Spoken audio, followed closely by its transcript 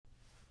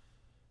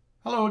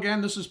Hello again,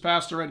 this is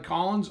Pastor Ed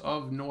Collins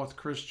of North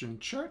Christian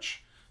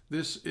Church.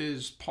 This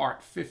is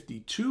part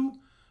 52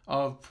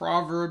 of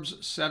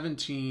Proverbs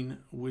 17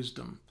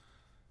 Wisdom.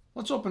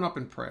 Let's open up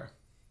in prayer.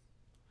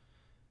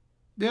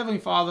 Dear Heavenly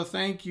Father,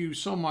 thank you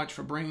so much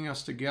for bringing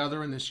us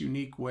together in this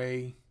unique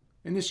way,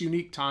 in this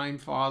unique time,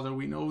 Father.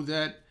 We know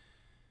that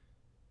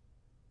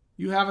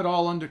you have it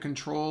all under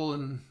control,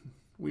 and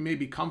we may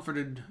be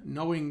comforted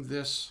knowing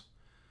this,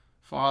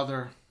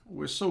 Father.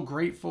 We're so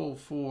grateful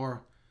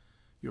for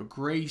your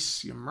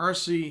grace, your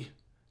mercy,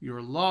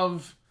 your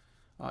love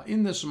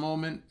in this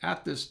moment,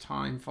 at this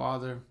time,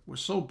 Father. We're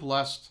so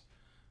blessed.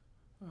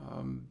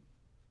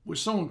 We're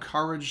so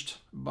encouraged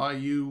by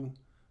you,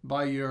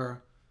 by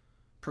your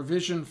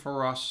provision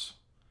for us,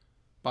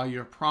 by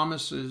your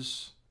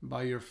promises,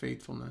 by your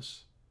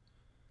faithfulness.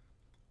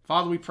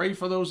 Father, we pray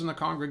for those in the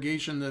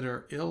congregation that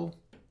are ill.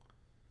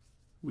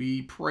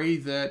 We pray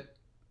that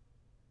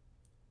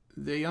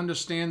they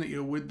understand that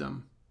you're with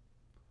them,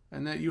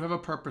 and that you have a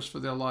purpose for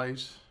their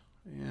lives.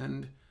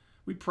 And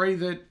we pray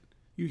that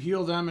you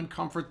heal them and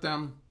comfort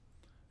them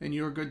in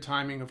your good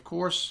timing, of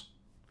course.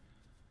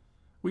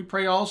 We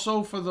pray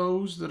also for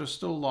those that are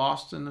still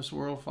lost in this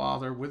world,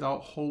 Father,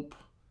 without hope,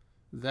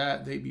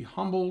 that they be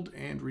humbled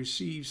and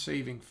receive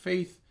saving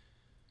faith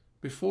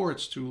before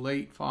it's too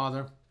late,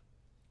 Father.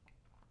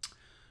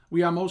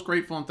 We are most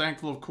grateful and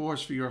thankful, of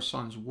course, for your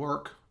Son's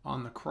work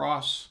on the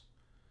cross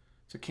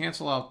to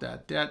cancel out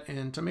that debt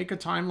and to make a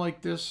time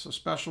like this a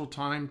special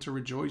time to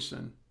rejoice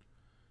in.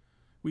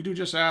 We do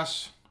just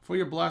ask for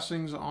your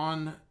blessings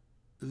on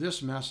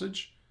this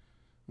message.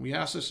 We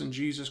ask this in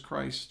Jesus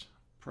Christ's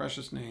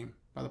precious name.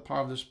 By the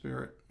power of the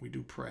Spirit, we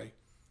do pray.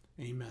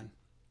 Amen.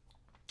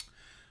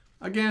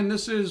 Again,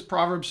 this is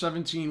Proverbs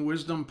 17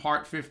 Wisdom,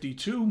 part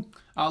 52.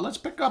 Let's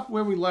pick up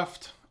where we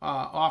left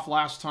off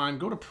last time.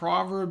 Go to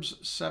Proverbs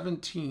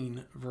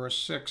 17, verse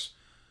 6.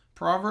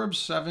 Proverbs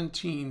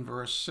 17,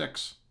 verse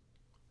 6.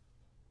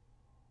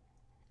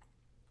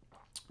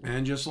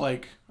 And just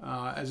like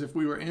as if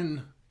we were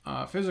in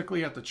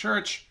physically at the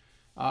church,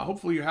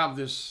 hopefully you have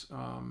this,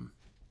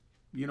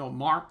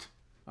 marked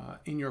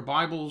in your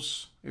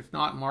Bibles. If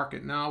not, mark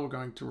it now. We're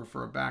going to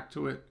refer back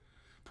to it.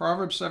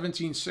 Proverbs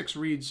 17:6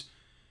 reads,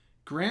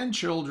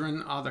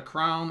 "Grandchildren are the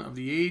crown of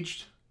the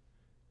aged,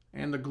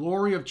 and the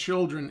glory of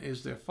children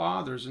is their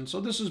fathers." And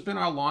so this has been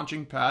our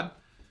launching pad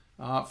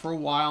for a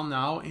while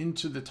now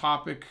into the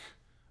topic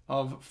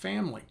of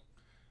family.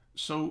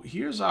 So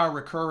here's our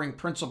recurring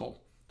principle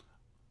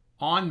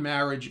on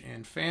marriage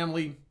and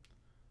family.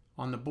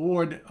 On the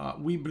board,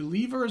 we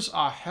believers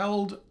are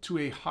held to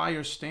a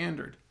higher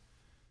standard.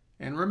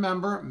 And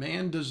remember,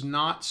 man does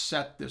not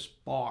set this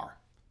bar.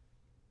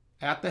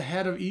 At the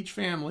head of each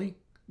family,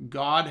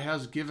 God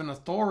has given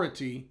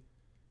authority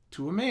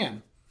to a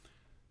man.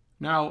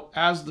 Now,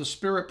 as the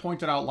Spirit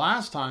pointed out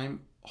last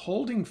time,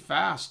 holding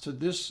fast to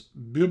this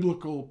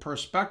biblical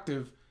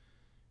perspective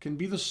can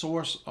be the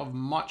source of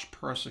much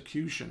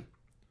persecution,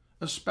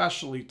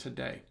 especially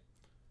today.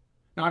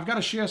 Now, I've got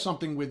to share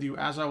something with you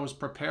as I was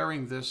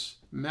preparing this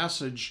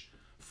message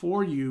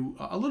for you.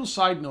 A little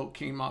side note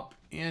came up,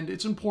 and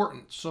it's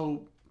important,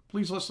 so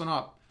please listen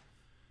up.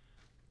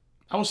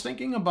 I was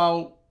thinking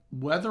about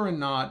whether or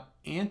not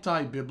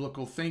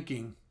anti-biblical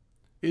thinking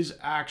is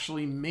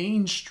actually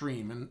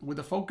mainstream, and with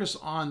a focus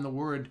on the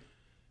word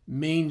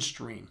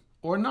mainstream,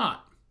 or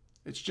not.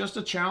 It's just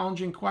a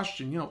challenging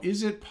question.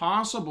 Is it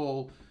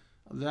possible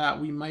that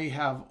we may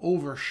have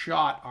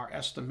overshot our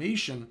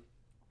estimation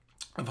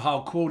of how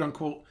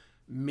quote-unquote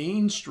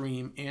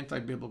mainstream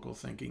anti-biblical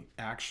thinking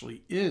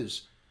actually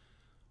is?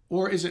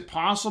 Or is it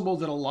possible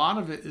that a lot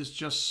of it is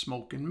just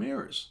smoke and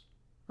mirrors,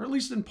 or at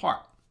least in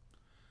part?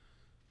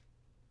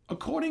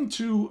 According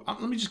to,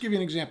 let me just give you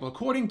an example.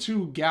 According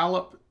to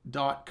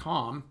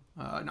Gallup.com,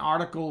 an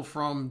article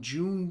from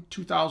June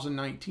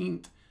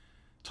 2019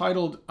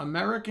 titled,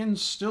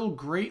 "Americans Still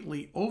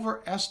Greatly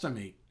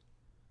Overestimate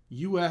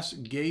U.S.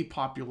 Gay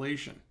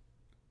Population."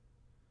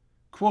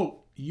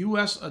 Quote,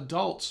 "U.S.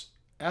 adults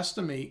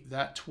estimate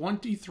that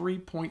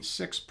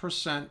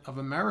 23.6% of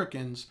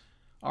Americans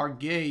are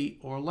gay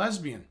or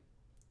lesbian.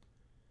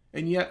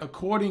 And yet,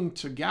 according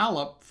to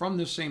Gallup, from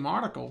this same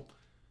article,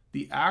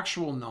 the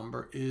actual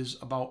number is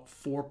about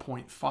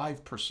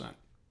 4.5%.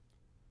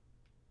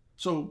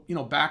 So,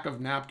 back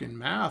of napkin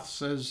math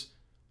says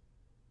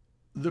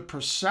the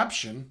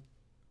perception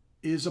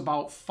is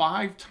about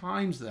 5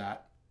 times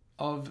that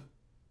of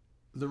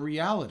the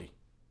reality.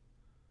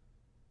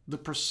 The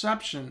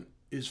perception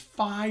is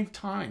 5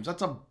 times.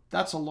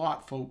 That's a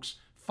lot, folks.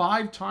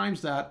 5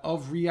 times that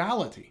of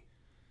reality.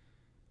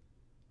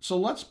 So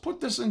let's put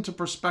this into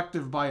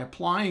perspective by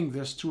applying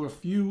this to a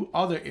few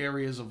other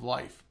areas of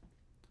life.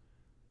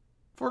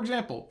 For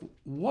example,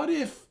 what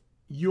if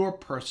your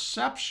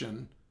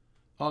perception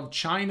of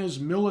China's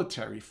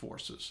military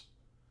forces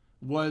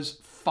was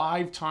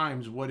 5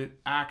 times what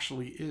it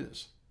actually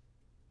is?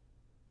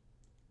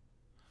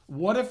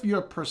 What if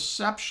your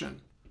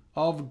perception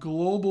of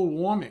global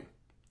warming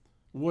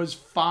was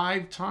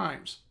 5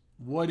 times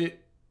what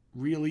it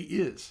really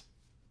is?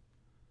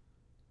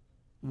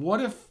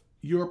 What if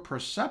your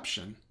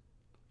perception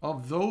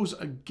of those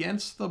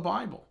against the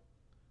Bible,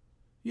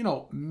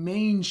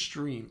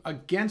 mainstream,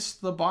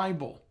 against the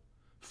Bible,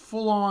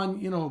 full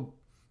on,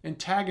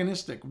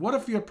 antagonistic. What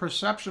if your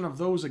perception of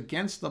those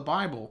against the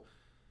Bible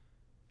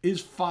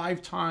is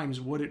 5 times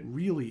what it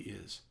really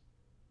is?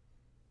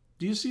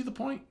 Do you see the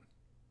point?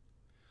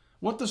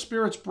 What the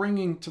Spirit's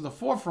bringing to the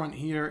forefront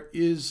here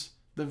is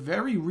the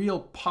very real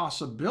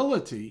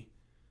possibility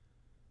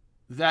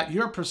that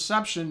your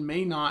perception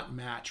may not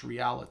match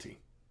reality.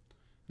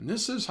 And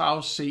this is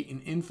how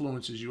Satan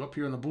influences you up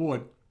here on the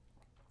board.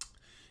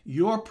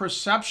 Your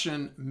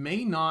perception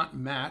may not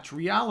match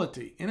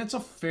reality. And it's a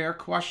fair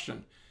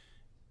question.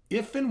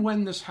 If and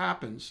when this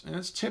happens, and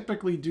it's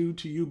typically due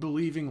to you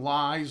believing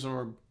lies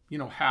or,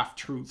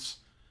 half-truths,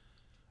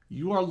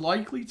 you are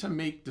likely to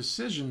make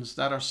decisions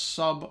that are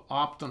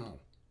suboptimal.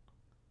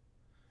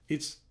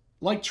 It's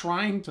like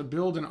trying to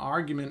build an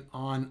argument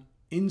on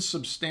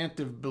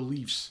insubstantive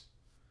beliefs.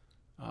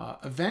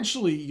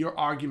 Eventually, your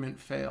argument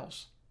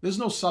fails. There's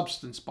no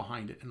substance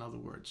behind it, in other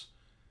words.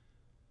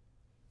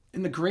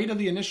 And the greater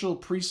the initial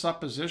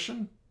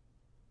presupposition,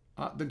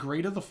 the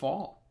greater the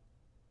fall,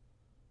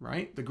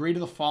 right? The greater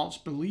the false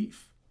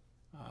belief,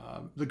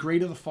 the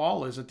greater the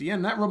fall is at the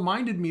end. That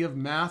reminded me of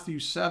Matthew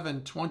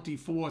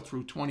 7:24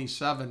 through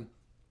 27.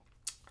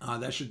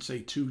 That should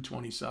say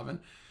 2:27.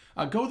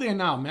 Go there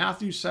now,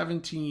 Matthew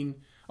 7,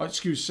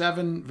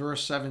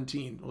 verse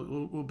 17.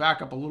 We'll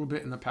back up a little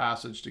bit in the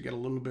passage to get a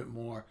little bit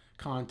more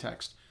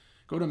context.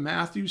 Go to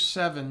Matthew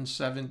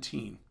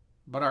 7:17.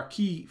 But our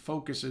key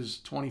focus is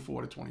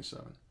 24 to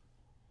 27.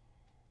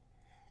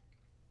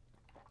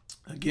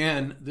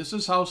 Again, this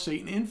is how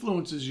Satan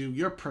influences you.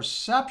 Your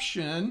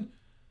perception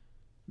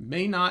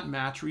may not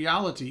match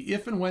reality.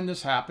 If and when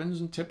this happens,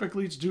 and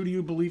typically it's due to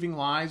you believing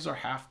lies or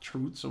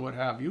half-truths or what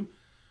have you,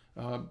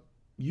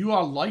 you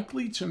are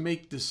likely to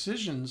make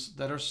decisions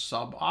that are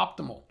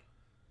suboptimal.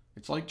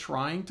 It's like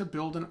trying to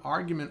build an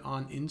argument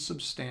on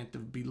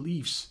insubstantive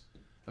beliefs.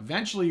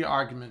 Eventually, your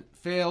argument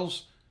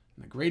fails,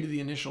 and the greater the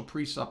initial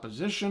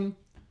presupposition,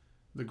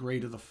 the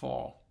greater the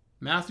fall.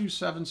 Matthew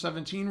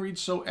 7:17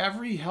 reads, "So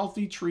every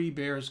healthy tree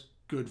bears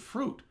good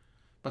fruit,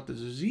 but the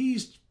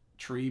diseased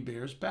tree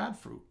bears bad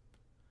fruit."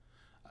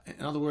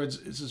 In other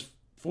words, this is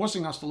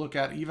forcing us to look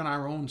at even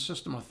our own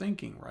system of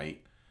thinking,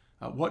 right?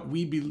 What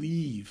we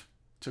believe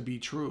to be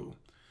true.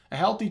 A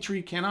healthy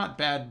tree cannot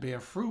bear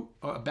bad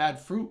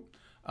fruit,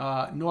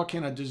 nor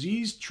can a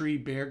diseased tree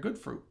bear good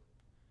fruit.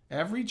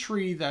 Every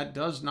tree that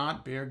does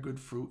not bear good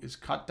fruit is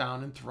cut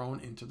down and thrown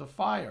into the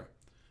fire.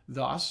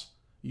 Thus,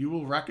 you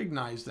will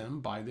recognize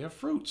them by their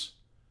fruits.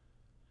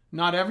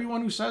 Not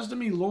everyone who says to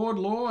me, 'Lord,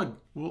 Lord,'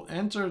 will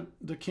enter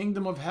the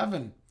kingdom of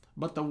heaven,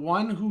 but the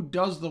one who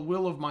does the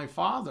will of my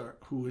Father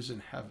who is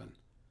in heaven.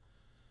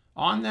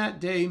 On that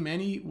day,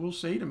 many will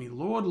say to me,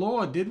 'Lord,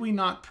 Lord, did we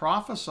not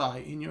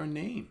prophesy in your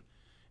name,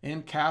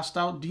 and cast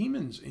out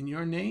demons in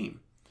your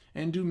name,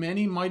 and do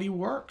many mighty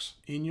works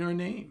in your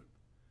name?'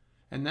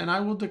 And then I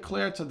will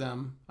declare to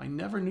them, 'I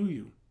never knew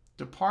you.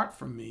 Depart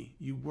from me,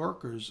 you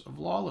workers of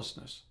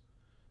lawlessness.'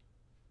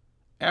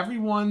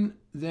 Everyone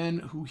then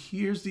who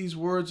hears these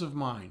words of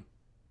mine,"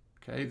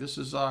 okay, this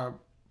is our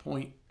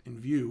point in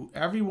view.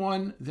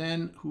 "Everyone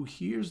then who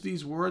hears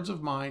these words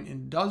of mine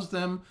and does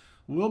them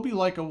will be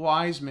like a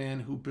wise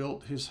man who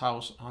built his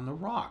house on the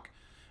rock."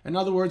 In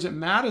other words, it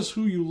matters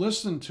who you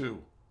listen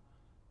to.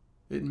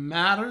 It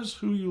matters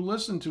who you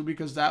listen to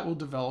because that will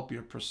develop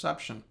your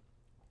perception.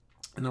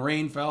 And the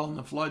rain fell and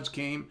the floods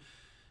came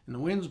and the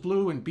winds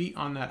blew and beat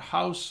on that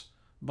house,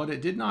 but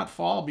it did not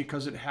fall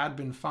because it had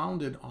been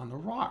founded on the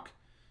rock.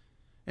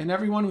 And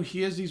everyone who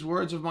hears these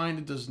words of mine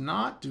and does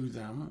not do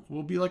them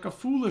will be like a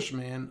foolish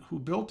man who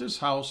built his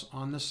house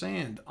on the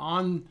sand.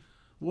 On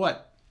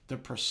what? The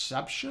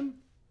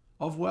perception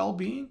of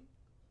well-being?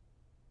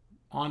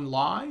 On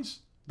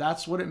lies?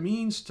 That's what it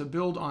means to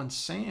build on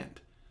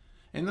sand.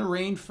 And the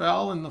rain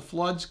fell, and the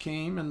floods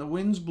came, and the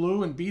winds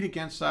blew and beat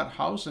against that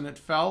house, and it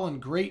fell,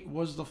 and great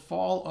was the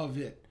fall of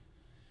it.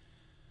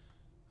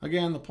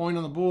 Again, the point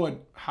on the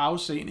board, how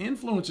Satan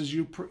influences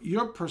you.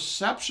 Your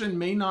perception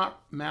may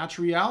not match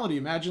reality.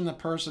 Imagine the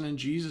person in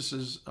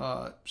Jesus'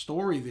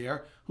 story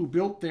there who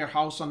built their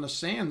house on the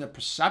sand. Their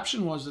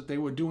perception was that they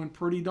were doing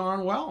pretty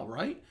darn well,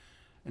 right?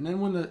 And then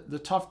when the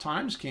tough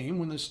times came,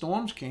 when the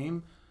storms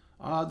came,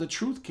 the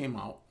truth came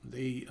out.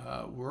 They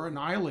were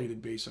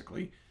annihilated,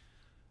 basically.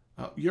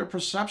 Your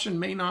perception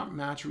may not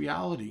match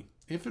reality.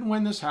 If and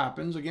when this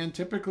happens, again,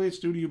 typically it's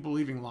due to you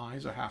believing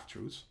lies or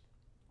half-truths,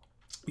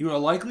 you are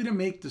likely to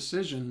make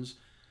decisions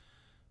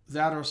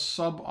that are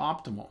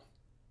suboptimal.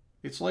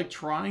 It's like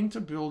trying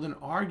to build an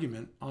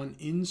argument on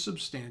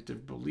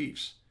insubstantive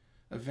beliefs.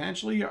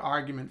 Eventually, your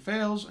argument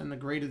fails, and the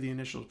greater the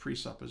initial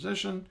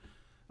presupposition,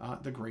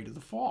 the greater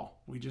the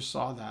fall. We just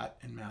saw that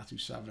in Matthew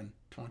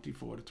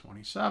 7:24 to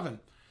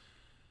 27.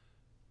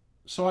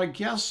 So I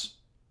guess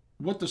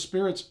what the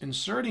Spirit's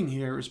inserting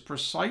here is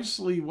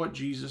precisely what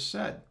Jesus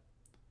said.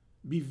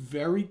 Be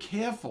very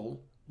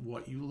careful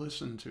what you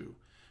listen to.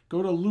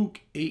 Go to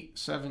Luke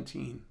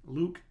 8:17.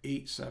 Luke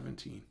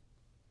 8:17.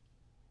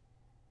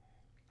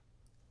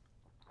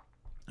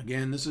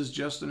 Again, this is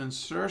just an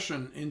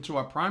insertion into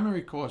our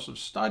primary course of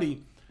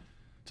study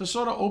to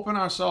sort of open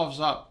ourselves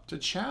up, to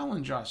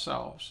challenge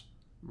ourselves,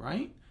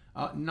 right?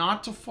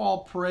 Not to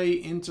fall prey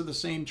into the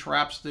same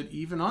traps that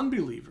even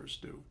unbelievers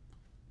do.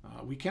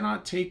 We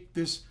cannot take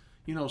this,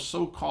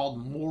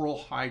 so-called moral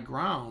high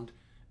ground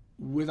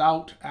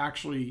without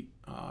actually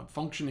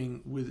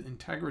functioning with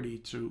integrity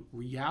to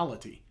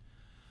reality.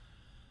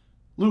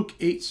 Luke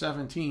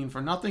 8:17,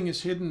 for nothing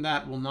is hidden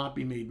that will not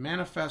be made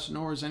manifest,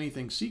 nor is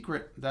anything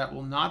secret that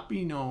will not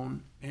be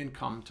known and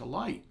come to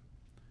light.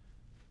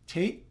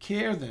 Take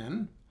care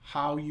then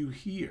how you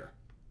hear.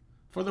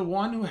 For the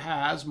one who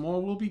has,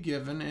 more will be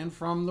given, and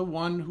from the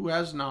one who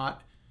has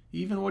not,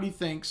 even what he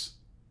thinks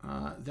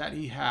that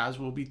he has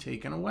will be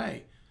taken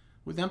away.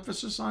 With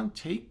emphasis on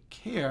take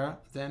care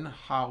then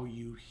how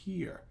you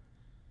hear.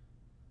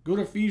 Go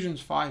to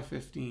Ephesians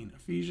 5:15.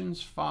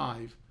 Ephesians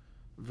 5,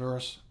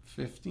 verse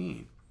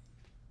 15.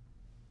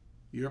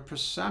 Your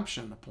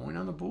perception, the point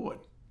on the board,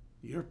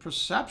 your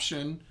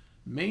perception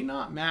may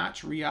not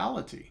match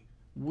reality.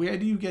 Where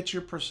do you get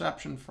your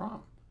perception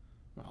from?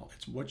 Well,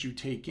 it's what you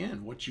take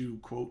in, what you,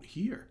 quote,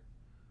 hear.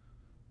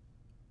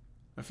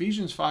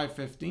 Ephesians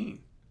 5:15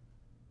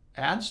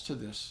 adds to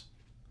this.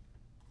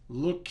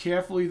 Look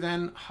carefully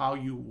then how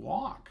you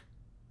walk,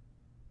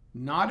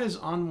 not as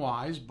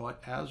unwise,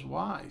 but as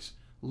wise.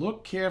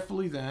 Look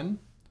carefully then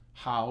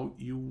how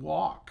you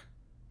walk.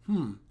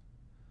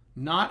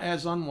 Not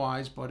as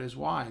unwise, but as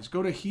wise.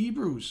 Go to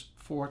Hebrews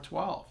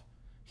 4:12.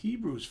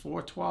 Hebrews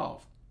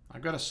 4:12.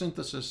 I've got a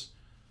synthesis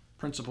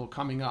principle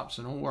coming up,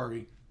 so don't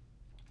worry.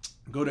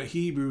 Go to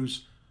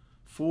Hebrews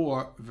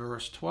 4,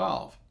 verse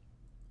 12.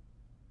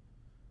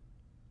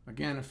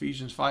 Again,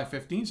 Ephesians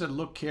 5:15 said,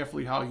 look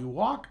carefully how you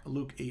walk.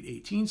 Luke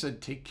 8:18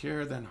 said, take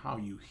care then how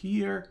you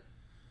hear.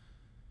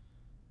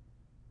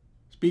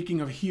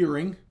 Speaking of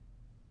hearing,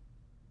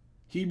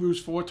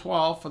 Hebrews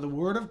 4:12, for the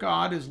word of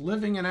God is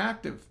living and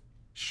active,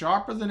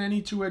 sharper than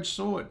any two-edged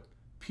sword,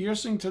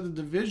 piercing to the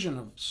division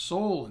of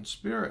soul and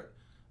spirit,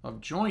 of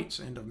joints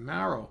and of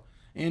marrow,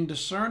 and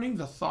discerning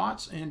the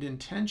thoughts and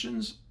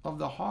intentions of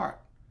the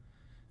heart.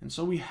 And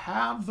so we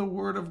have the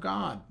word of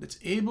God that's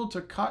able to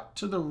cut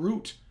to the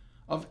root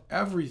of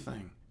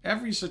everything,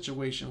 every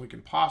situation we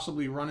can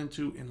possibly run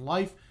into in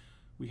life.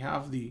 We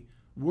have the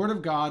word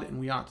of God and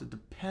we ought to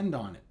depend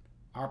on it.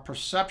 Our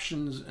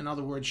perceptions, in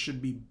other words,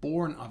 should be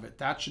born of it.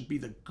 That should be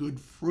the good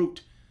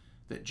fruit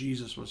that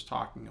Jesus was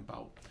talking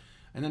about.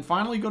 And then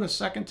finally go to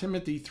 2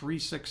 Timothy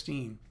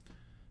 3:16.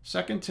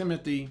 2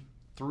 Timothy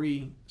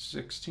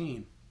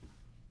 3:16.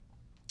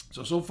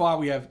 So far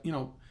we have,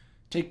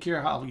 take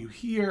care how you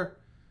hear,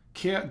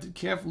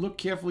 look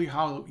carefully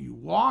how you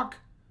walk,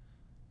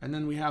 and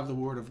then we have the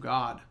Word of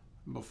God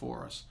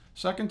before us.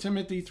 2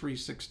 Timothy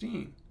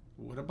 3:16.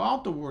 What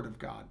about the Word of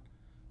God?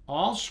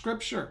 All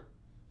Scripture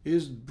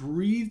is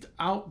breathed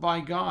out by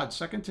God.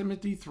 2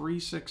 Timothy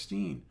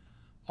 3:16.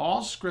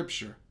 All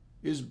Scripture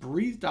is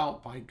breathed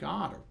out by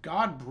God, or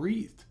God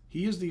breathed.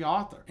 He is the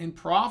author, and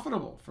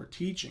profitable for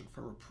teaching,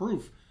 for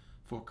reproof,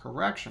 for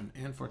correction,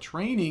 and for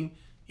training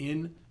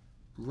in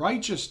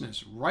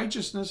righteousness.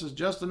 Righteousness is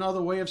just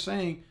another way of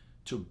saying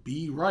to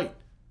be right,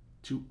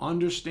 to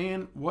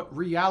understand what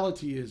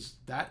reality is.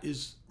 That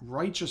is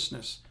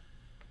righteousness.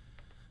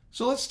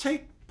 So let's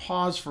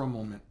pause for a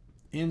moment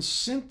and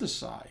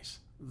synthesize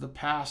the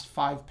past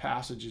 5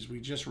 passages we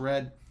just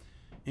read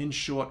in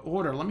short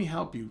order. Let me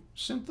help you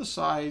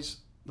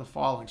synthesize the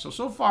following.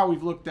 So far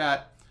we've looked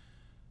at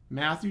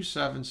Matthew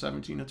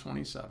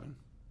 7:17-27,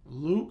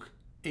 Luke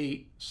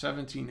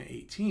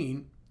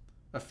 8:17-18,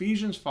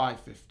 Ephesians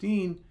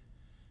 5:15,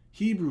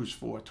 Hebrews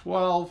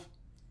 4:12,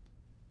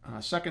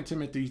 2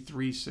 Timothy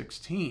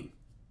 3:16.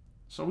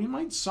 So we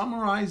might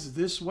summarize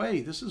this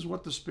way. This is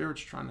what the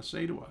Spirit's trying to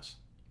say to us.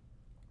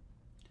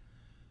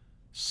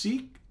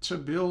 Seek to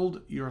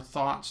build your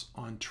thoughts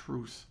on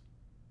truth.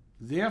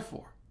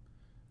 Therefore,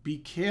 be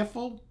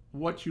careful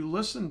what you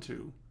listen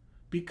to,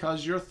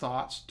 because your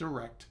thoughts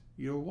direct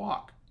your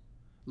walk.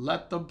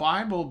 Let the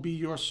Bible be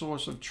your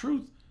source of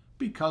truth,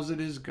 because it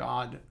is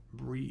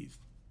God-breathed.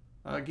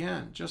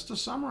 Again, just to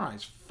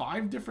summarize,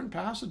 5 different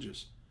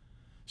passages.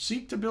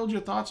 Seek to build your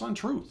thoughts on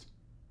truth.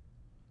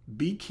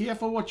 Be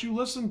careful what you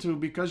listen to,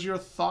 because your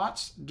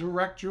thoughts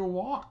direct your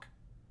walk.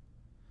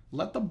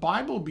 Let the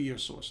Bible be your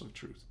source of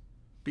truth,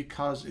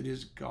 because it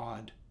is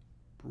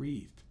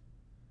God-breathed.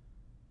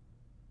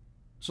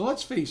 So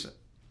let's face it.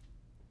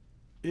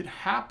 It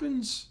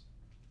happens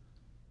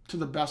to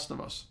the best of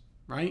us,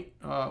 right?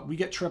 We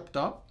get tripped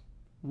up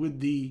with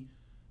the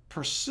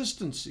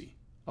persistency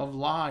of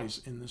lies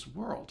in this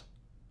world.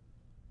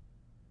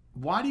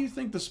 Why do you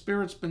think the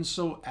Spirit's been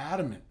so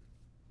adamant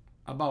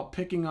about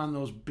picking on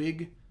those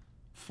big,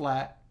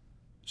 flat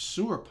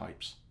sewer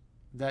pipes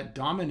that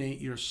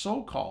dominate your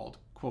so-called,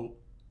 quote,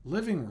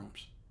 living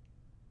rooms?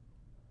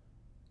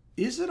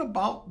 Is it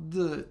about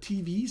the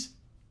TVs?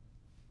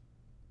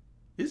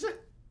 Is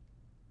it?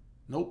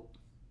 Nope.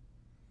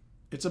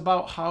 It's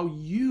about how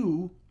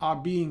you are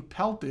being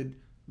pelted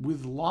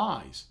with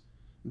lies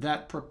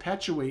that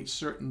perpetuate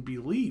certain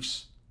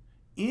beliefs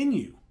in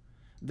you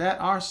that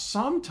are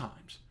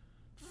sometimes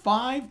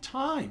 5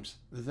 times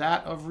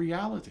that of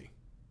reality.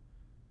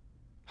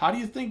 How do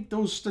you think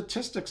those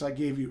statistics I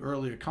gave you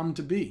earlier come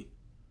to be?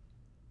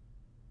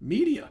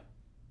 Media.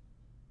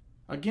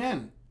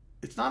 Again,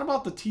 it's not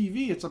about the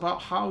TV, it's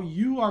about how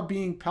you are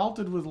being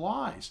pelted with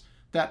lies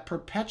that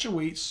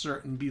perpetuate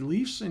certain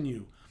beliefs in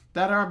you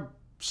that are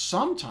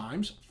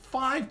sometimes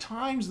 5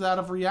 times that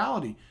of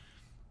reality,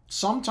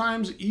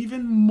 sometimes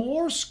even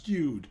more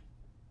skewed.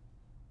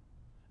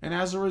 And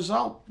as a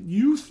result,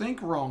 you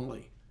think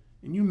wrongly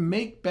and you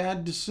make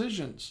bad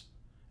decisions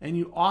and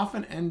you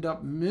often end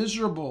up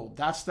miserable.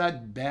 That's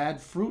that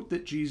bad fruit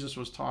that Jesus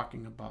was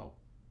talking about.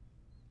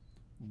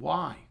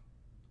 Why?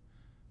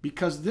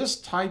 Because this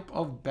type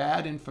of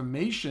bad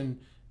information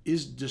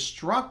is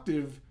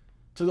destructive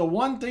to the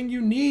one thing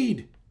you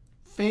need,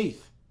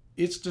 faith.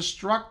 It's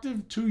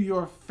destructive to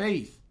your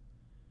faith.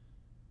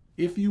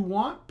 If you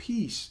want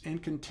peace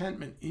and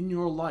contentment in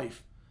your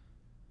life,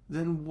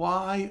 then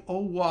why,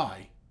 oh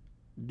why,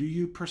 do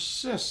you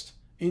persist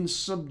in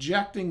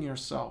subjecting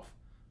yourself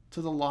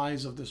to the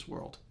lies of this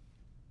world?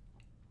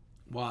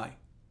 Why?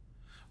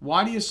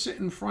 Why do you sit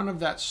in front of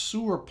that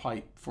sewer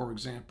pipe, for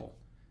example,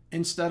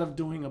 instead of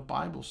doing a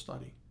Bible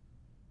study?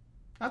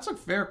 That's a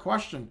fair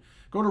question.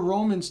 Go to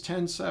Romans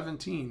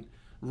 10:17.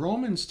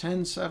 Romans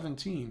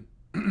 10:17.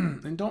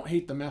 And don't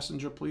hate the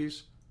messenger,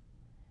 please.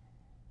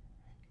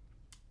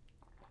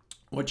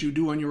 What you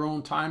do on your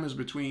own time is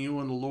between you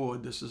and the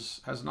Lord.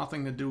 This has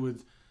nothing to do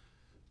with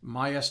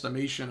my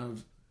estimation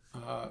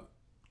of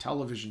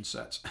television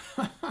sets.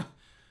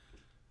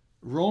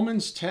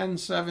 Romans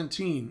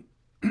 10:17.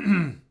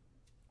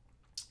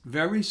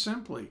 Very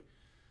simply,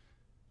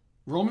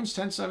 Romans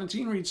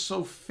 10:17 reads,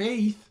 so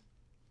faith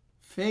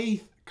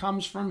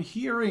comes from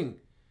hearing,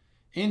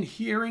 and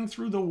hearing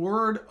through the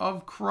word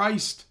of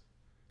Christ.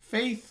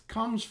 Faith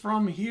comes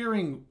from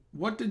hearing.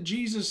 What did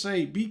Jesus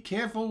say? Be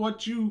careful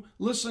what you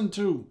listen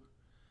to.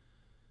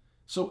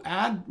 So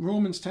add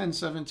Romans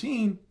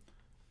 10:17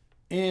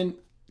 and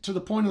to the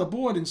point of the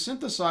board and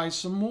synthesize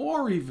some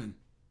more even.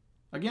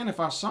 Again, if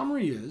our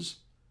summary is,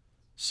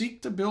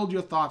 seek to build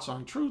your thoughts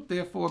on truth,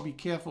 therefore be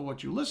careful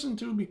what you listen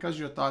to because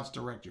your thoughts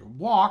direct your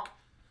walk.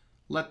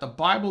 Let the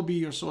Bible be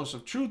your source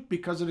of truth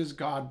because it is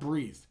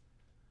God-breathed.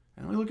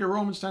 And we look at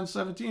Romans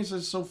 10:17, it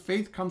says, so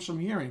faith comes from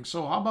hearing.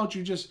 So how about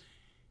you just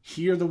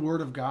hear the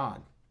word of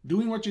God?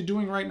 Doing what you're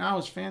doing right now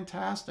is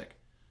fantastic.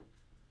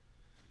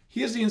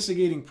 Here's the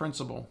instigating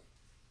principle.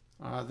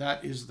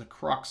 That is the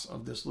crux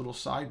of this little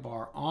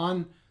sidebar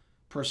on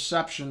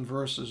perception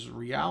versus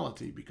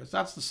reality, because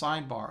that's the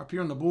sidebar. Up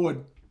here on the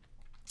board,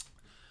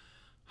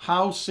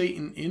 how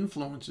Satan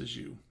influences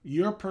you.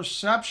 Your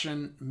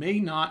perception may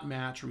not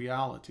match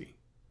reality.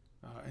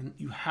 And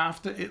you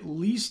have to at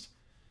least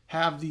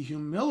have the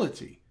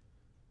humility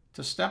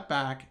to step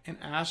back and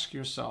ask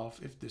yourself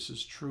if this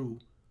is true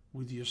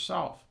with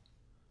yourself.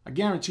 I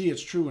guarantee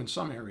it's true in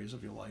some areas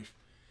of your life.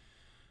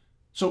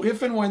 So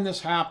if and when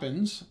this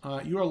happens,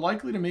 you are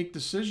likely to make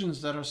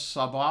decisions that are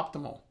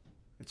suboptimal.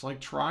 It's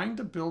like trying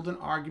to build an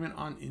argument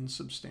on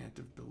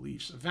insubstantive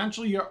beliefs.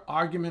 Eventually your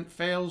argument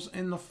fails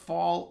and the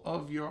fall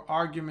of your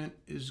argument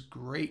is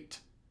great,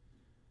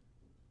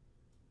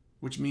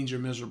 which means you're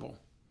miserable.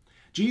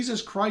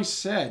 Jesus Christ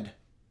said,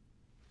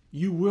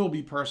 you will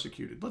be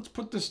persecuted. Let's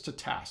put this to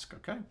task,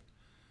 okay?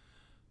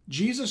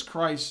 Jesus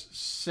Christ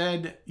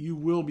said you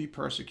will be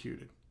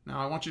persecuted. Now,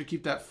 I want you to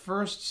keep that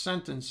first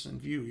sentence in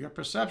view. Your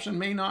perception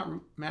may not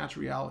match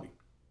reality.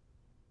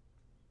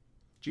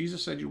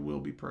 Jesus said you will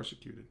be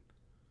persecuted.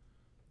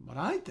 But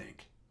I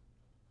think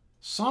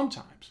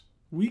sometimes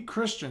we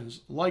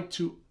Christians like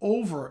to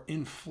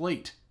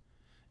overinflate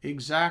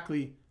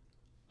exactly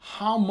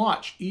how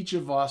much each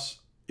of us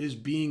is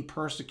being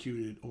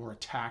persecuted or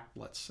attacked,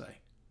 let's say.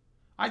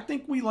 I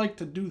think we like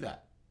to do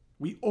that.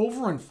 We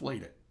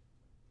overinflate it.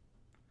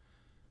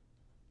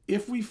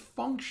 If we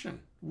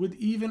function with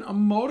even a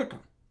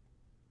modicum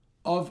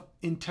of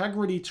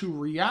integrity to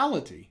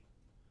reality,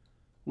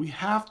 we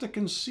have to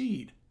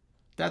concede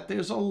that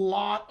there's a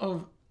lot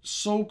of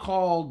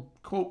so-called,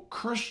 quote,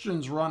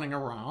 Christians running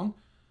around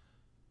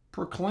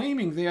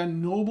proclaiming they are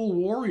noble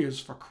warriors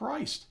for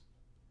Christ.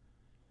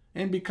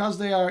 And because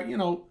they are,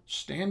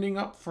 standing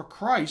up for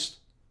Christ,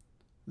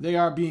 they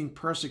are being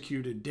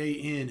persecuted day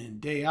in and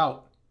day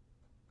out.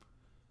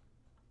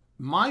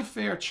 My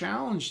fair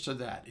challenge to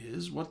that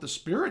is what the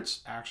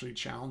Spirit's actually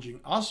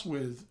challenging us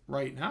with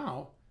right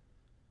now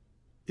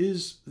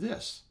is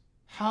this.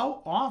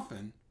 How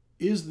often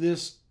is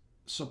this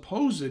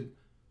supposed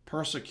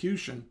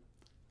persecution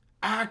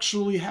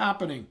actually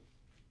happening?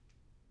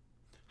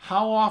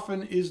 How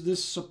often is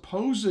this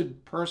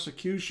supposed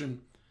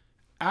persecution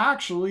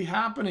actually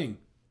happening?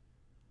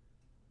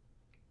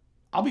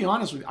 I'll be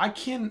honest with you. I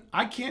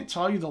can't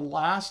tell you the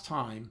last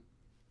time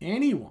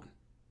anyone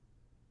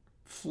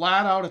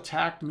flat out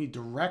attacked me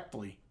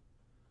directly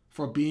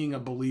for being a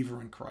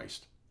believer in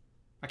Christ.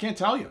 I can't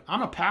tell you.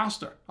 I'm a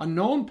pastor, a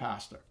known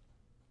pastor.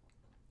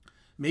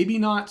 Maybe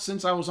not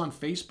since I was on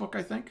Facebook,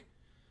 I think.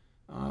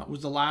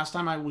 Was the last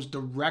time I was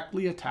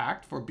directly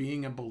attacked for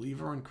being a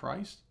believer in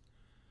Christ.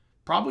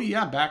 Probably,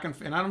 yeah, back in,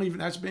 and I don't even,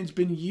 it's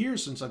been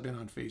years since I've been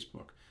on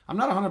Facebook. I'm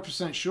not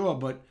 100% sure,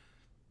 but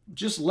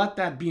just let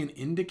that be an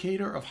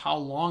indicator of how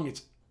long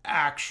it's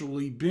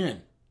actually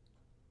been.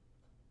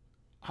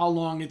 How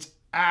long it's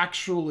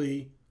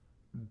actually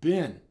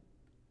been.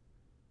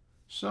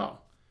 So,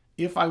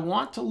 if I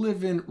want to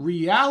live in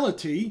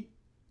reality,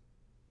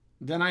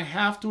 then I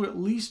have to at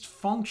least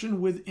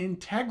function with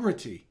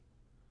integrity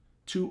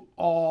to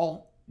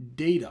all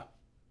data.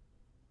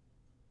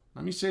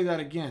 Let me say that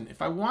again.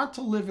 If I want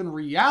to live in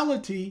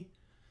reality,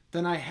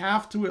 then I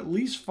have to at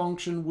least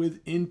function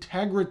with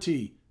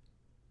integrity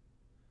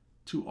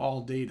to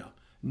all data.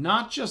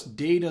 Not just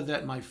data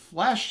that my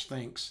flesh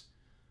thinks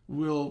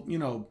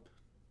will,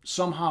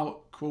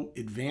 somehow, quote,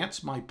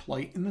 advance my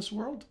plight in this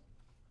world.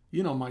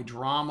 My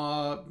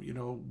drama,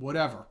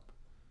 whatever.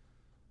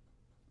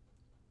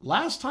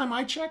 Last time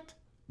I checked,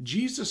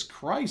 Jesus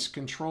Christ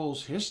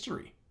controls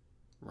history,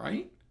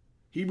 right?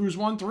 Hebrews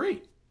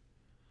 1:3.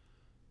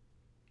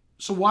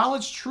 So while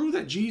it's true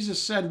that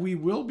Jesus said we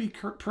will be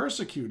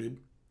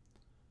persecuted,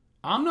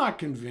 I'm not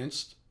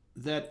convinced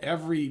that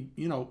every,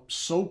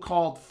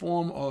 so-called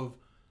form of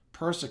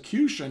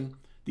persecution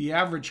the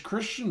average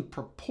Christian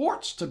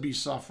purports to be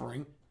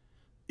suffering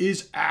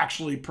is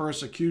actually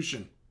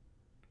persecution.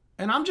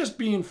 And I'm just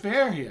being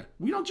fair here.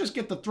 We don't just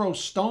get to throw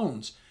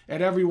stones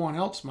at everyone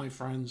else, my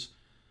friends,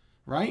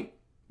 right?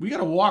 We got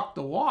to walk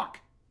the walk.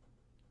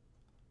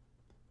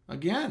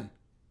 Again,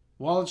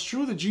 while it's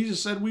true that Jesus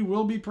said we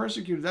will be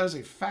persecuted, that is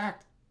a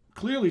fact,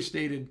 clearly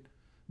stated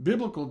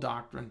biblical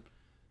doctrine.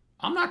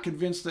 I'm not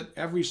convinced that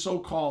every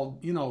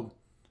so-called,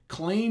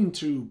 claim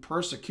to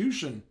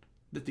persecution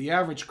that the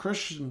average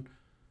Christian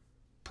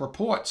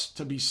purports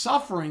to be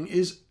suffering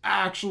is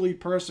actually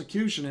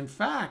persecution. In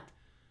fact,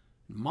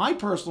 my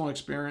personal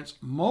experience,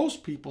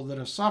 most people that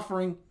are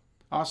suffering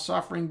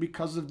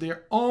because of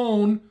their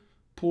own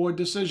poor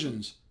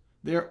decisions.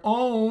 Their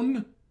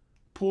own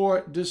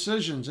poor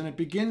decisions. And it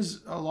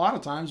begins a lot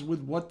of times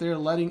with what they're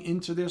letting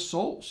into their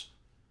souls.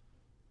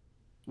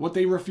 What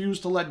they refuse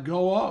to let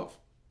go of.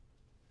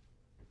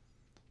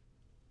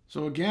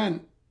 So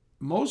again,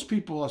 most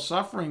people are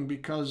suffering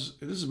because,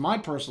 this is my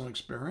personal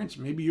experience,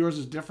 maybe yours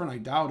is different, I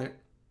doubt it,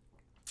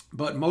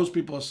 but most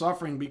people are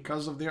suffering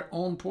because of their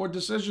own poor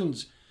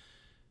decisions.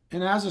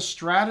 And as a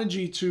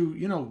strategy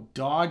to,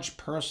 dodge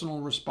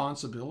personal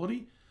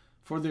responsibility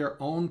for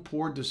their own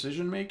poor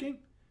decision making,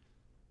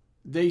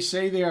 they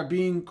say they are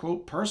being,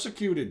 quote,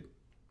 persecuted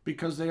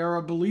because they are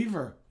a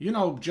believer,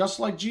 just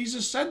like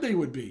Jesus said they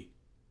would be.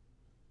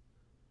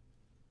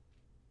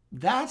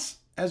 That's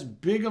as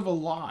big of a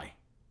lie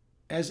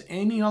as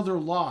any other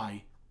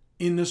lie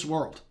in this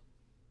world.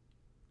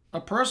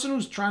 A person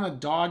who's trying to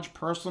dodge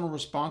personal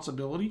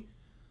responsibility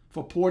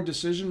for poor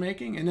decision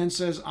making and then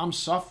says, I'm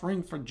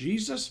suffering for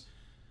Jesus,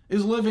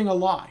 is living a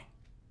lie.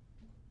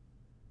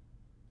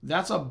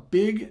 That's as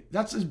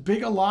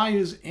big a lie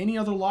as any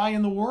other lie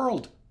in the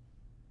world.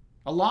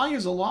 A lie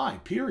is a lie,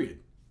 period.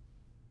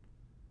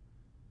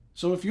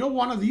 So if you're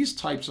one of these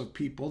types of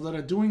people that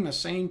are doing the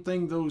same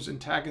thing those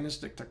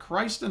antagonistic to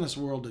Christ in this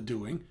world are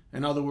doing,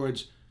 in other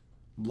words,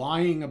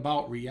 lying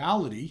about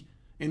reality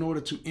in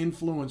order to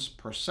influence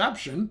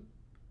perception,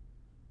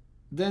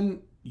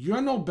 then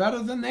you're no better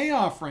than they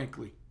are,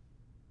 frankly.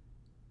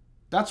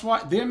 That's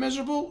why they're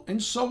miserable,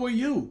 and so are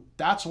you.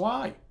 That's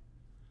why.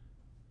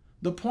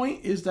 The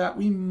point is that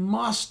we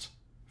must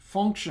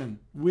function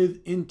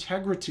with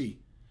integrity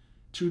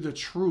to the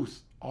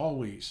truth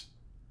always.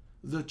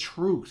 The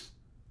truth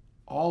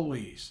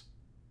always.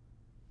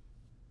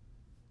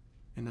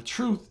 And the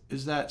truth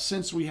is that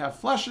since we have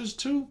fleshes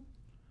too,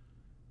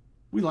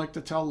 we like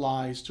to tell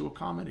lies to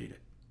accommodate it.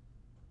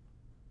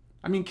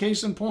 I mean,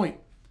 case in point,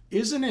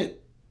 isn't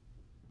it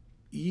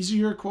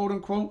easier, quote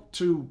unquote,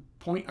 to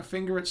point a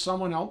finger at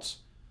someone else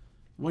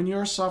when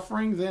you're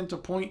suffering than to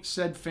point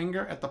said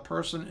finger at the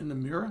person in the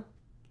mirror?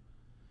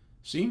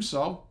 Seems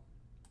so.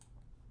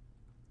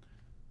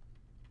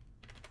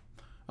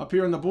 Up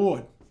here on the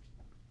board,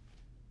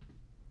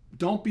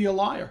 don't be a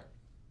liar.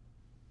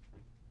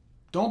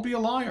 Don't be a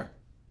liar.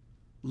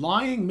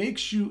 Lying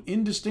makes you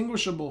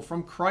indistinguishable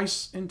from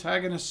Christ's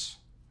antagonists.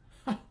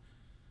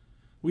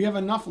 We have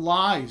enough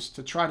lies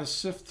to try to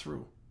sift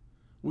through.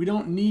 We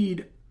don't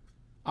need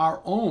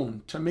our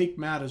own to make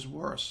matters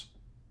worse.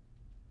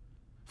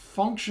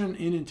 Function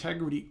in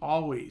integrity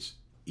always,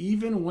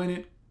 even when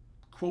it,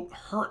 quote,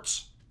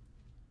 hurts.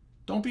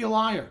 Don't be a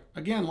liar.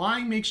 Again,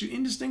 lying makes you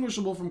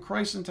indistinguishable from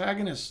Christ's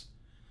antagonists.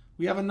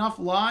 We have enough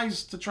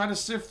lies to try to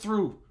sift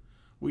through.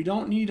 We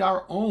don't need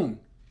our own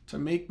to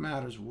make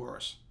matters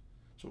worse.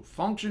 So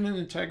function in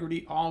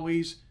integrity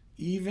always,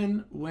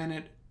 even when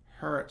it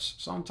hurts.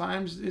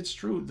 Sometimes it's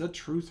true. The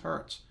truth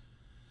hurts.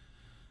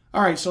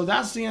 All right, so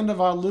that's the end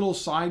of our little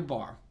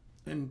sidebar.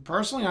 And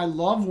personally, I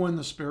love when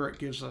the Spirit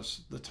gives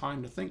us the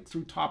time to think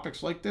through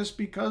topics like this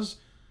because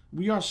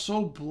we are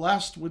so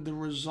blessed with the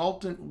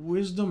resultant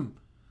wisdom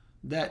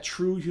that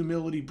true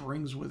humility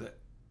brings with it.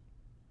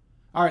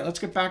 All right, let's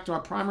get back to our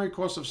primary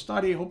course of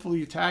study. Hopefully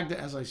you tagged it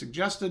as I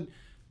suggested.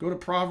 Go to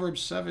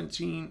Proverbs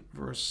 17,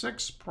 verse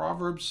 6.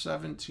 Proverbs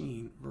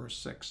 17, verse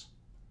 6.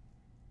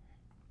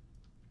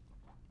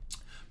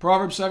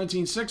 Proverbs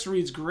 17:6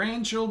 reads,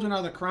 grandchildren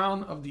are the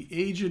crown of the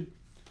aged,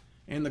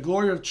 and the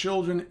glory of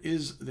children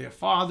is their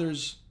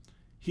fathers.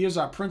 Here's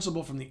our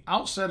principle from the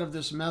outset of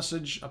this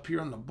message up here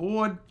on the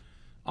board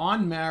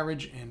on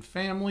marriage and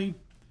family.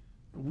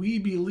 We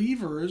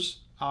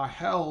believers are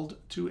held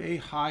to a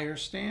higher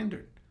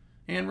standard.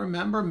 And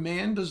remember,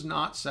 man does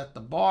not set the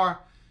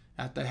bar.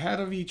 At the head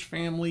of each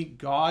family,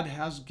 God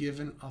has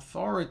given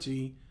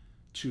authority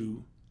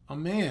to a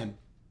man.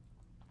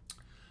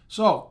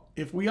 So,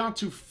 if we are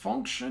to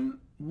function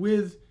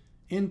with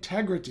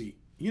integrity,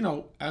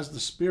 as the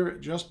Spirit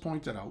just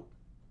pointed out,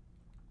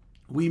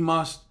 we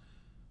must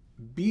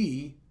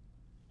be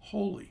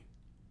holy.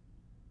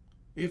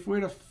 If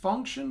we're to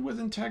function with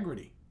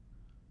integrity,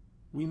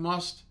 we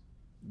must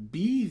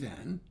be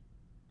then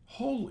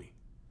holy.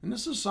 And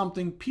this is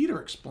something Peter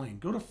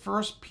explained. Go to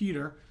 1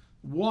 Peter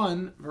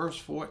 1, verse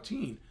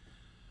 14.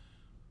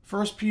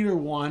 1 Peter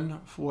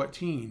 1,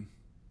 14.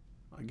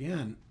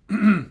 Again,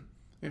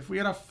 if we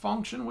had to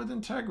function with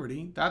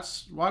integrity,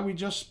 that's why we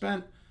just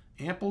spent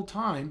ample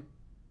time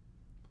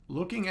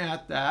looking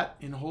at that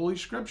in Holy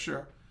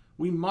Scripture.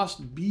 We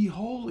must be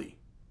holy.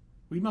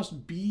 We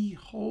must be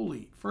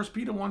holy. 1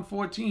 Peter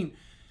 1:14,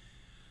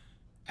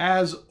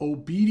 as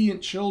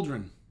obedient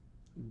children,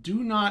 do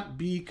not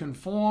be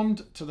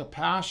conformed to the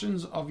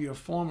passions of your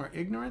former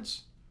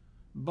ignorance,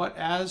 but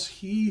as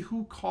he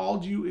who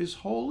called you is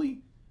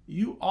holy,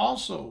 you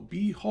also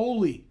be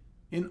holy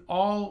in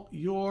all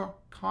your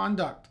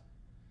conduct.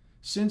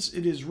 Since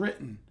it is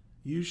written,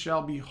 you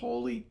shall be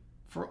holy,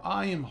 for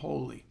I am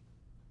holy.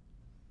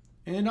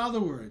 In other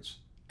words,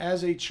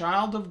 as a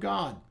child of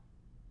God,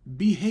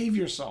 behave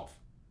yourself.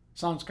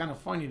 Sounds kind of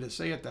funny to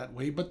say it that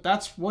way, but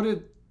that's what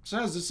it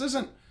says. This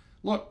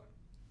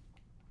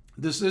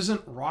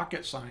isn't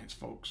rocket science,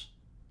 folks.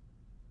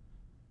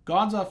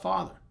 God's our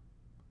Father.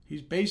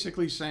 He's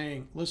basically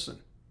saying, listen,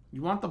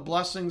 you want the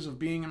blessings of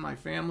being in my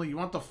family? You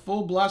want the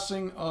full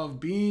blessing of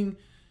being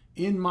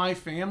in my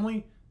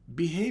family?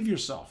 Behave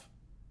yourself.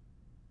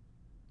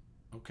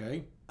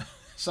 Okay?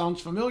 Sounds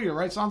familiar,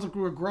 right? Sounds like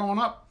we were growing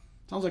up.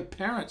 Sounds like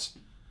parents.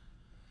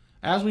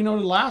 As we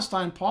noted last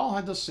time, Paul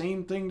had the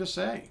same thing to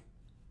say.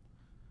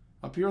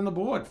 Up here on the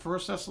board,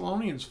 1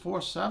 Thessalonians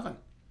 4:7.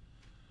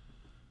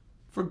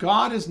 For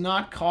God has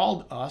not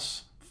called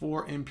us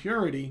for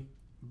impurity,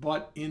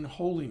 but in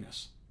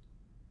holiness.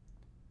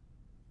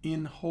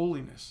 In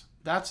holiness.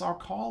 That's our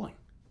calling.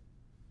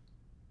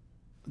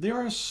 There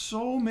are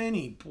so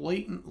many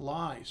blatant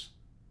lies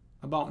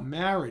about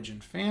marriage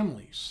and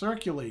family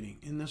circulating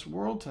in this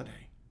world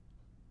today.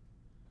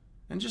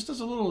 And just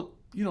as a little,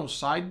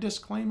 side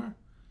disclaimer,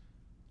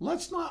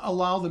 let's not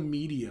allow the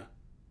media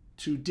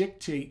to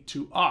dictate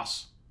to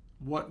us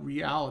what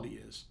reality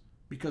is,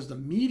 because the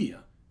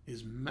media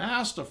is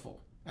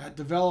masterful at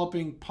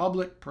developing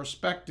public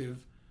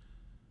perspective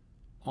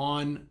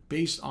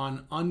based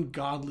on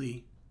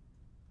ungodly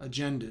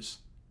agendas.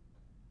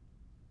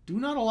 Do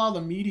not allow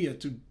the media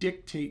to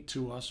dictate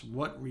to us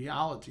what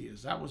reality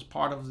is. That was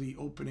part of the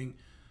opening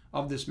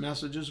of this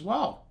message as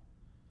well.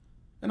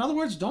 In other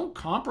words, don't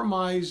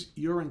compromise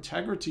your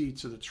integrity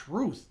to the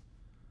truth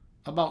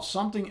about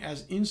something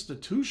as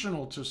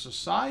institutional to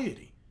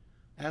society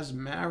as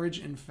marriage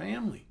and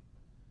family.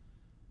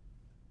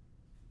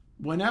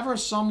 Whenever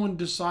someone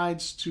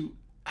decides to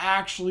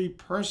actually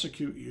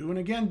persecute you, and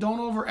again, don't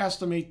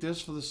overestimate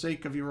this for the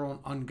sake of your own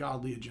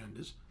ungodly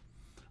agendas.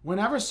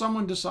 Whenever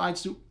someone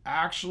decides to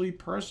actually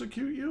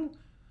persecute you,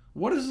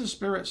 what has the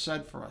Spirit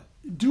said for us?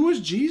 Do as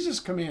Jesus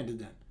commanded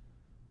then.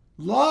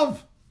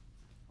 Love.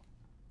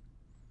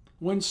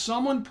 When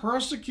someone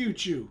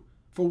persecutes you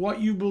for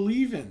what you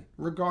believe in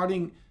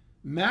regarding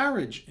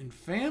marriage and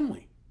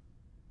family,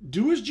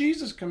 do as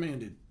Jesus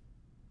commanded.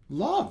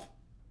 Love.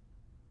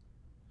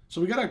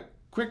 So we got to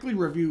quickly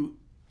review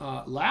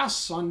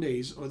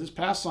this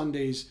past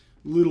Sunday's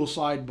little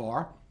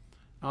sidebar,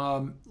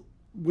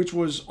 which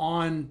was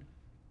on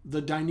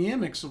the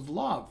dynamics of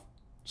love.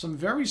 Some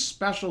very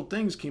special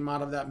things came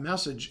out of that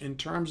message in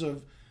terms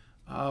of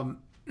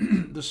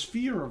the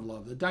sphere of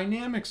love, the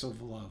dynamics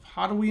of love.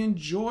 How do we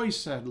enjoy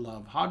said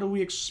love? How do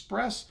we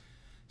express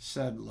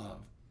said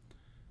love?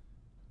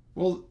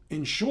 Well,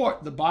 in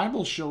short, the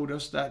Bible showed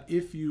us that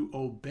if you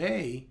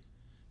obey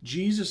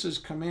Jesus'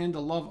 command to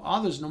love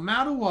others, no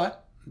matter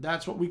what,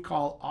 that's what we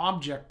call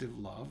objective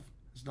love.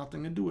 There's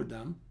nothing to do with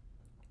them.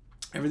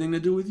 Everything to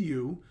do with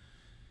you.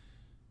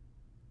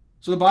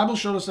 So the Bible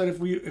showed us that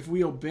if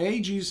we obey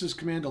Jesus'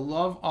 command to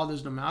love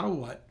others no matter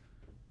what,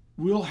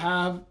 we'll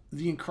have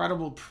the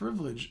incredible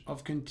privilege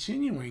of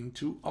continuing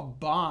to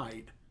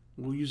abide.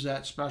 We'll use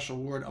that special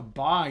word,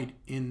 abide,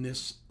 in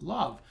this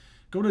love.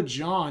 Go to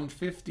John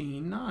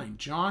 15:9.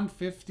 John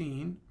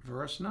 15,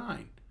 verse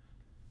 9.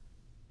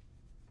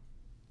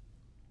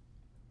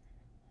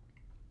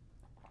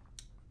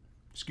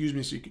 Excuse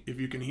me if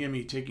you can hear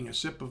me taking a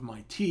sip of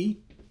my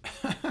tea.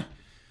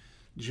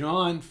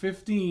 John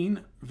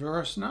 15,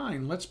 verse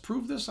 9. Let's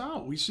prove this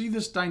out. We see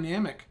this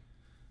dynamic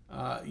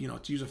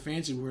to use a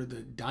fancy word,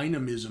 the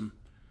dynamism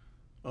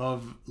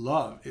of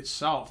love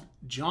itself.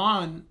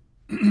 John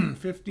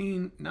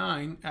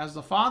 15:9, as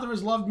the Father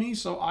has loved me,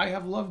 so I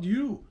have loved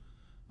you.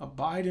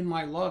 Abide in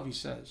my love, he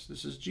says.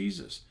 This is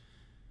Jesus.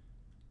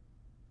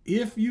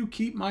 If you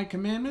keep my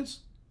commandments,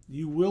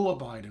 you will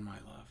abide in my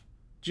love,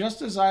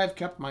 just as I have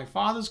kept my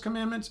Father's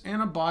commandments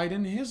and abide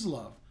in his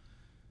love.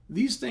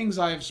 These things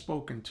I have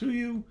spoken to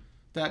you,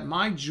 that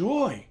my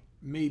joy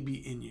may be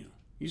in you.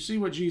 You see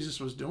what Jesus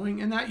was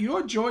doing? And that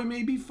your joy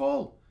may be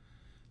full.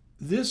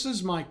 This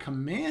is my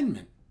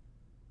commandment,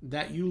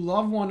 that you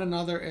love one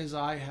another as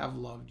I have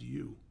loved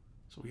you.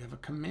 So we have a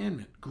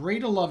commandment.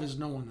 Greater love is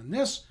no one than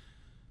this,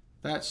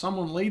 that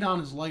someone lay down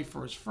his life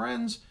for his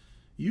friends.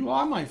 You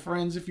are my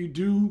friends if you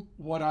do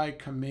what I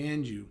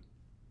command you.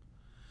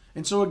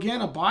 And so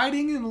again,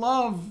 abiding in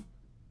love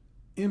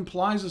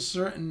implies a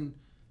certain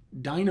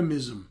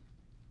dynamism.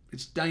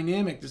 It's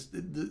dynamic.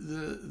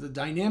 The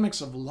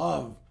dynamics of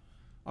love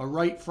are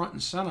right front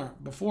and center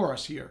before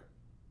us here.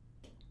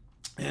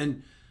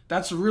 And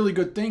that's a really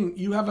good thing.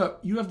 You have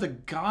the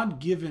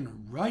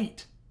God-given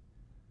right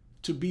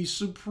to be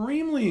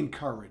supremely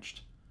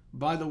encouraged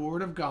by the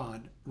Word of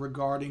God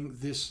regarding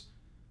this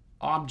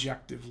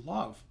objective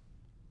love.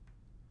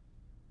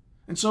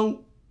 And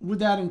so with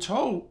that in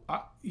tow,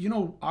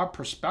 our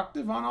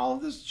perspective on all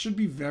of this should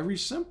be very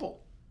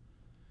simple.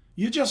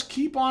 You just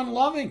keep on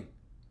loving,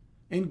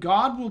 and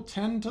God will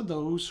tend to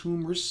those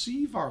whom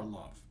receive our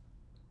love.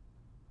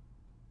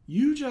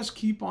 You just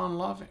keep on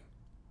loving.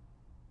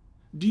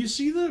 Do you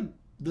see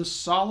the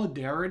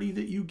solidarity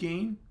that you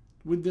gain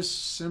with this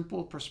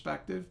simple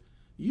perspective?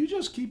 You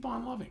just keep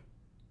on loving.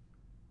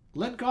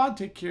 Let God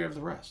take care of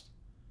the rest.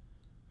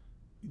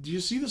 Do you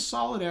see the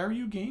solidarity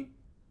you gain?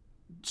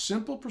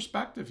 Simple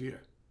perspective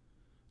here.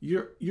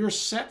 You're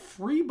set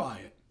free by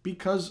it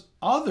because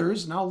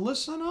others, now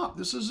listen up,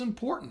 this is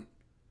important.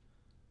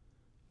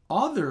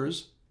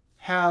 Others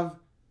have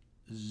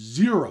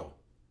zero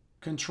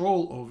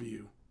control over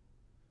you.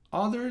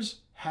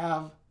 Others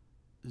have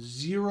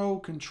zero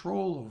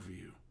control over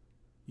you.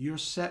 You're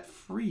set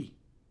free.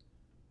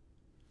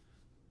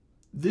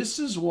 This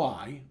is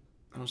why,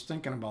 I was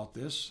thinking about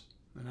this,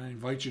 and I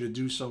invite you to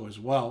do so as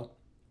well.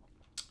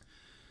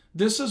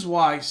 This is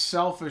why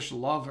selfish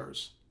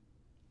lovers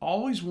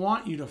always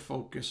want you to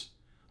focus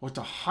or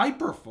to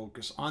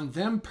hyper-focus on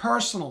them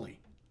personally.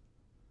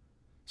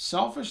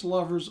 Selfish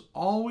lovers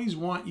always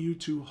want you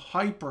to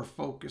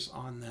hyper-focus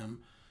on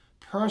them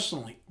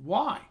personally.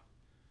 Why?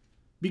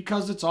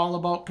 Because it's all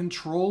about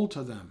control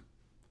to them.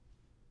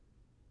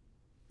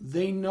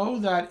 They know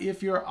that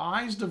if your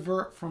eyes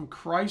divert from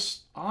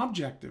Christ's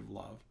objective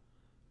love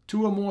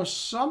to a more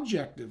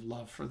subjective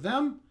love for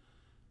them,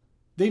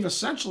 they've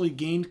essentially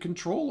gained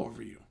control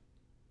over you.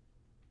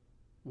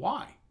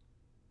 Why?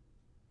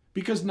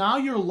 Because now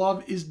your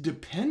love is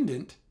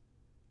dependent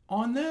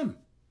on them,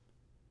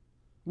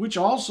 which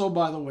also,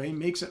 by the way,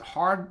 makes it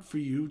hard for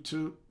you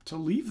to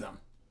leave them.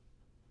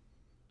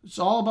 It's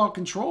all about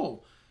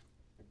control.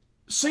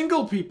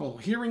 Single people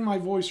hearing my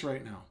voice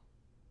right now,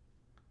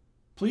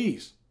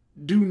 please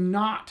do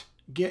not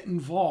get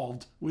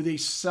involved with a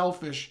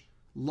selfish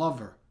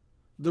lover.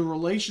 The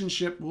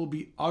relationship will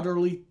be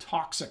utterly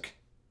toxic.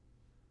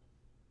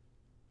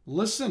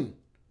 Listen,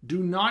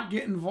 do not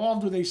get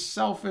involved with a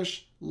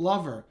selfish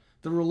lover.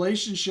 The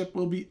relationship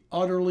will be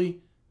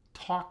utterly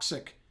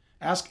toxic.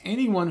 Ask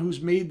anyone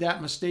who's made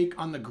that mistake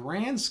on the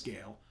grand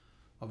scale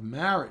of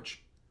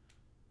marriage.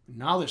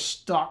 Now they're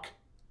stuck.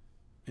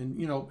 And,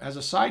 as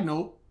a side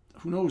note,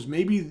 who knows,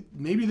 maybe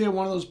they're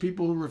one of those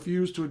people who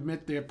refuse to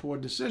admit their poor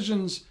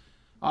decisions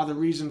are the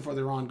reason for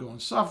their ongoing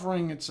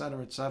suffering,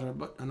 etc.,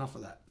 but enough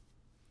of that.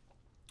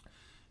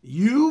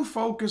 You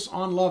focus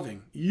on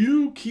loving.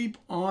 You keep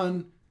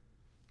on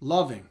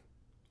loving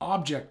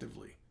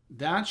objectively.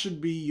 That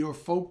should be your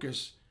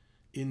focus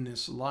in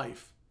this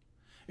life.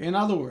 In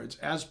other words,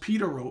 as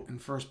Peter wrote in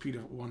 1 Peter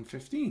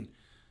 1:15,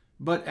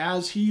 but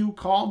as he who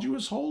called you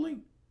is holy,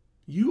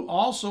 you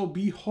also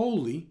be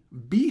holy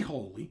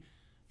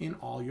in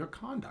all your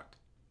conduct.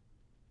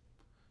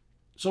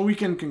 So we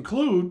can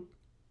conclude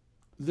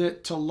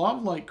that to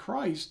love like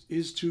Christ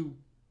is to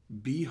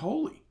be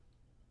holy.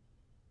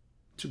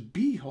 To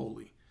be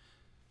holy.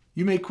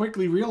 You may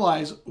quickly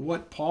realize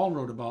what Paul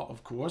wrote about,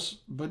 of course,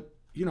 but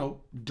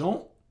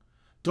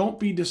don't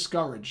be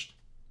discouraged.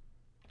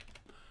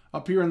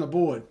 Up here on the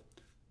board,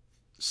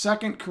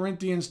 2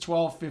 Corinthians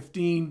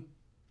 12:15,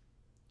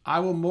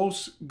 I will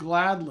most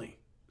gladly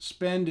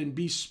spend and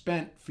be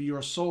spent for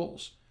your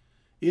souls.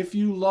 If I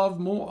love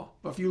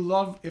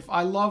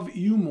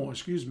you more,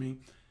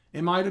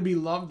 am I to be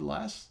loved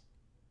less?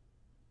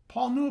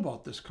 Paul knew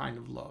about this kind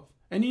of love,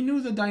 and he knew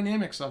the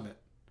dynamics of it,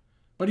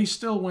 but he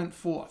still went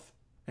forth,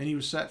 and he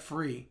was set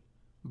free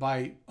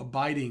by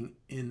abiding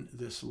in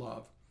this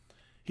love.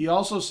 He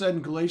also said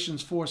in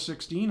Galatians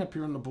 4:16, up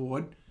here on the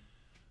board,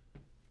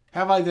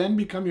 have I then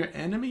become your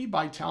enemy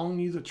by telling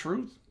you the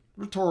truth?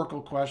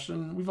 Rhetorical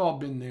question. We've all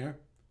been there.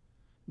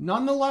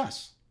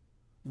 Nonetheless,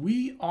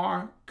 we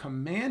are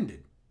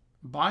commanded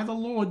by the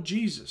Lord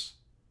Jesus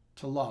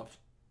to love.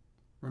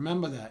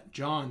 Remember that,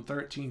 John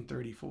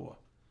 13:34.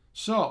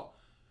 So,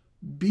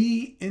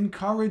 be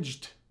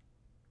encouraged.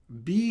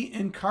 Be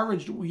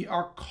encouraged. We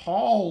are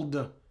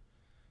called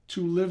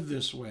to live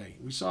this way.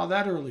 We saw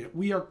that earlier.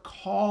 We are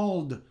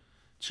called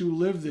to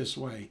live this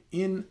way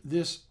in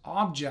this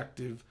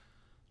objective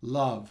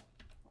love.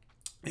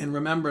 And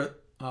remember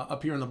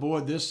up here on the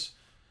board this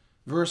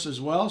verse as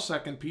well,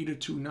 2 Peter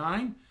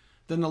 2:9.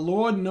 Then the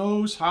Lord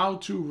knows how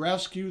to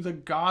rescue the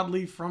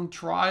godly from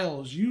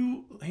trials.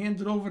 You hand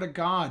it over to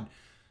God.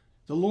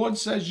 The Lord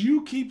says,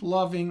 you keep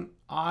loving,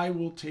 I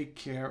will take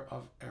care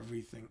of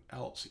everything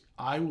else.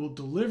 I will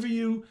deliver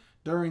you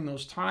during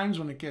those times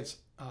when it gets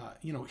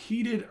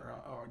heated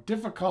or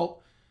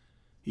difficult.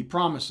 He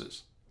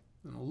promises.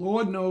 And the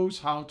Lord knows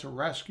how to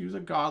rescue the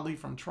godly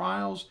from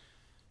trials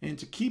and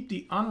to keep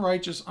the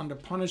unrighteous under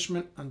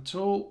punishment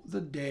until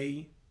the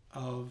day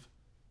of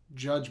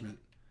judgment.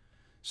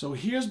 So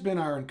here's been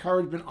our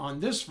encouragement on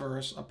this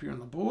verse up here on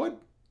the board.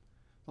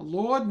 The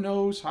Lord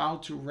knows how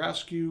to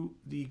rescue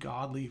the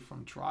godly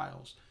from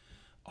trials.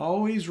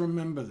 Always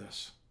remember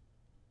this.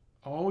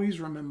 Always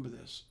remember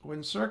this.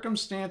 When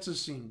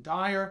circumstances seem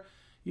dire,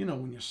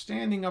 when you're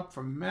standing up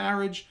for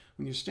marriage,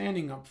 when you're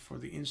standing up for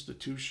the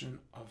institution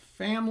of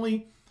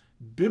family,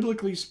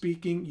 biblically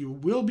speaking, you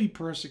will be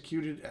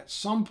persecuted at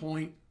some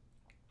point.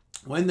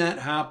 When that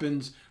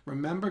happens,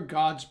 remember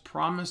God's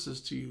promises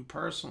to you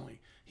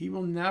personally. He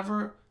will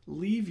never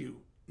leave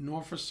you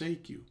nor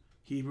forsake you.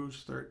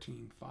 Hebrews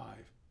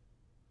 13:5.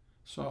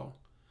 So,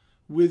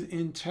 with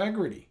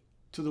integrity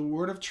to the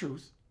word of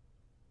truth,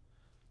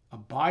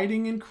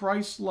 abiding in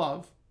Christ's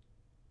love,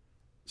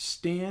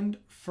 stand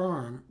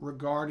firm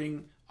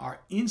regarding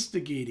our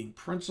instigating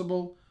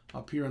principle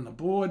up here on the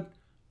board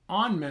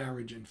on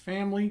marriage and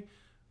family.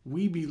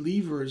 We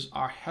believers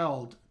are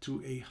held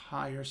to a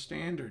higher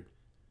standard.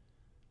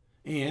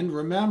 And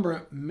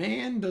remember,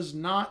 man does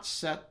not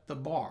set the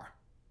bar.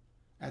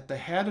 At the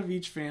head of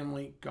each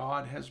family,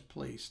 God has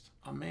placed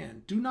a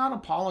man. Do not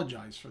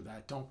apologize for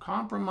that. Don't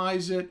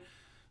compromise it.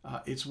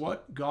 It's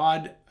what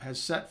God has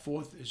set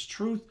forth as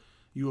truth.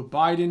 You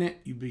abide in it,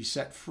 you be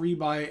set free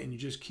by it, and you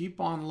just keep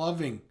on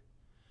loving.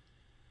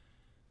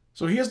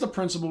 So here's the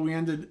principle we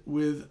ended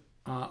with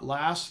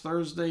last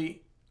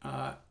Thursday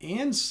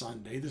and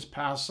Sunday, this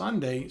past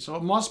Sunday. So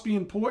it must be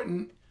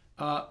important,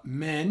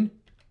 men,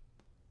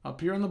 up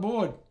here on the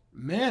board.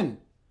 Men,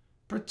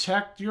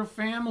 protect your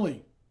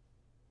family.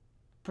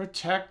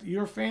 Protect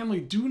your family.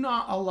 Do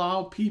not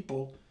allow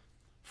people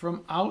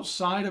from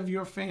outside of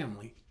your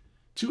family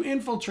to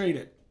infiltrate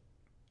it.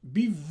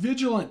 Be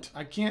vigilant.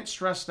 I can't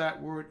stress that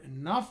word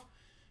enough.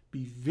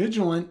 Be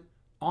vigilant,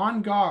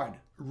 on guard,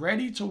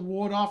 ready to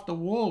ward off the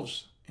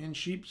wolves in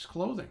sheep's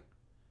clothing.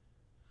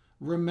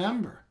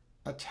 Remember,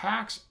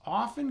 attacks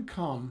often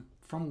come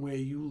from where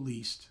you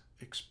least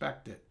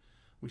expect it.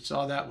 We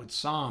saw that with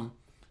Psalm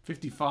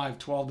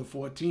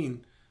 55:12-14.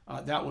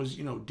 That was,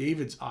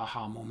 David's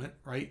aha moment,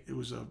 right? It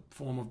was a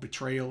form of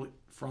betrayal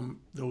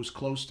from those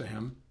close to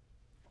him.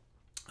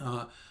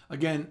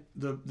 Again,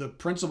 the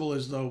principle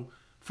is, though,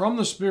 from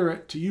the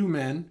Spirit to you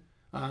men,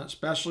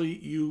 especially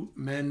you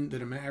men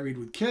that are married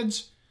with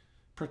kids,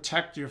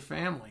 protect your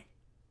family.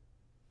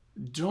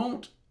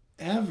 Don't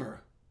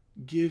ever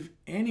give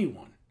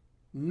anyone,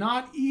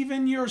 not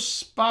even your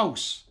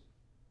spouse,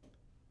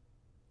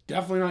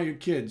 definitely not your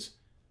kids,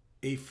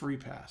 a free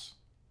pass.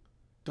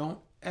 Don't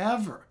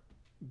ever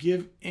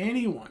give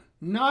anyone,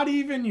 not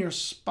even your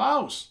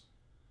spouse,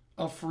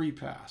 a free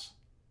pass.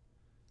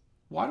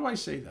 Why do I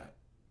say that?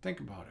 Think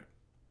about it.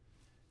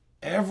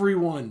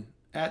 Everyone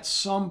at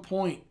some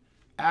point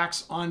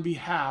acts on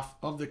behalf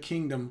of the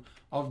kingdom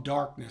of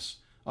darkness.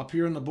 Up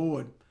here on the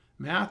board,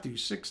 Matthew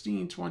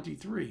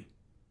 16:23.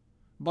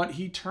 But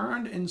he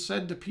turned and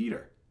said to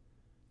Peter,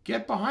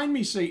 "Get behind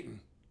me,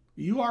 Satan.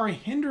 You are a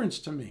hindrance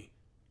to me."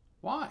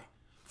 Why?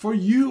 For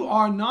you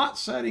are not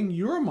setting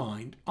your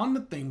mind on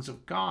the things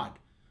of God,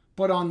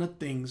 but on the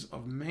things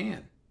of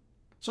man.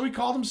 So he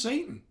called him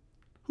Satan.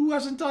 Who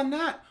hasn't done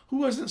that?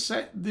 Who hasn't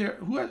set there?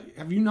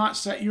 Have you not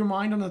set your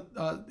mind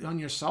on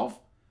yourself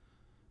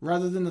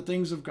rather than the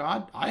things of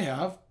God? I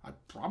have. I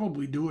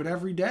probably do it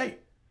every day.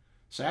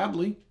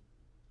 Sadly,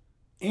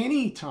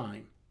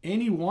 anytime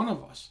any one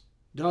of us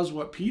does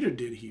what Peter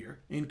did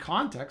here in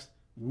context,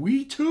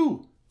 we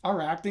too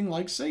are acting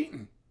like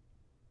Satan.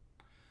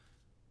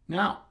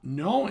 Now,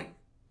 knowing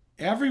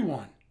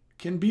everyone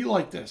can be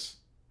like this,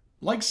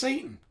 like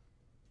Satan,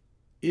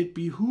 it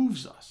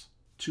behooves us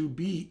to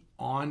be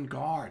on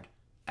guard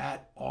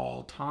at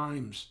all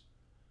times.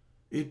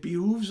 It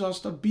behooves us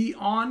to be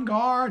on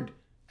guard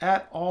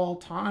at all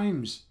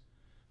times.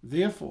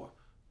 Therefore,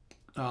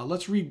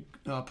 let's read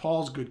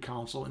Paul's good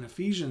counsel in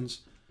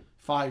Ephesians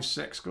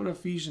 5:6. Go to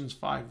Ephesians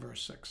 5,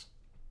 verse 6.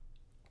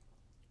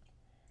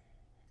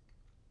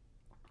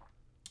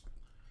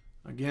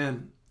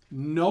 Again,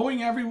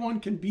 knowing everyone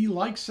can be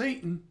like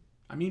Satan,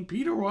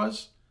 Peter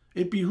was,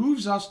 it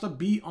behooves us to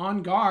be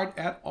on guard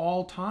at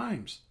all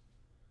times.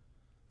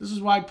 This is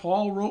why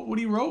Paul wrote what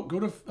he wrote. Go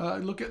to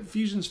look at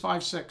Ephesians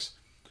 5:6.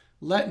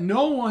 Let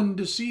no one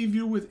deceive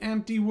you with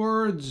empty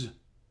words.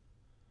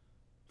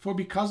 For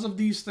because of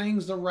these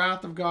things, the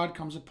wrath of God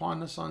comes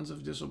upon the sons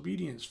of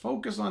disobedience.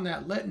 Focus on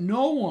that. Let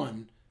no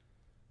one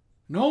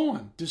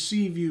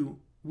deceive you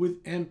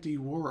with empty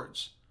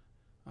words.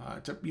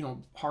 To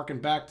harken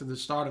back to the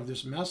start of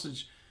this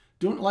message,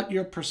 don't let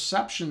your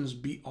perceptions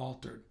be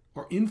altered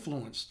or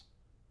influenced,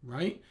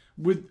 right?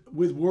 With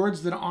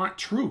words that aren't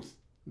truth,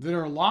 that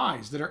are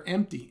lies, that are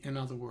empty, in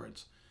other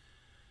words.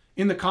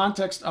 In the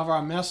context of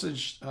our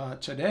message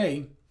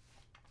today,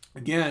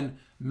 again,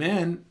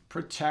 men,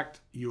 protect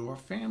your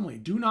family.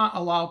 Do not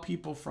allow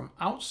people from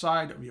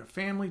outside of your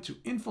family to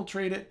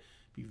infiltrate it.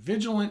 Be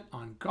vigilant,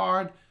 on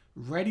guard,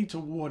 ready to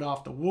ward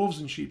off the wolves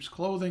in sheep's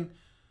clothing.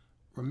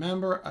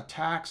 Remember,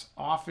 attacks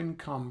often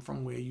come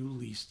from where you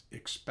least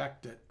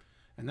expect it.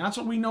 And that's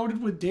what we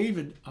noted with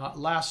David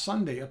last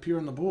Sunday up here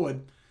on the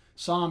board,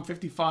 Psalm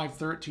 55,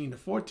 13 to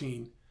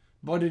 14.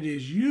 But it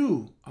is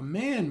you, a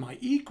man, my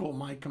equal,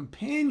 my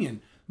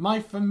companion, my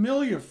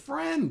familiar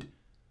friend.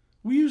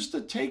 We used to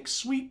take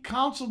sweet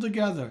counsel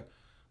together.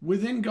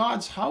 Within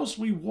God's house,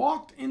 we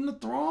walked in the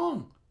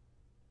throng.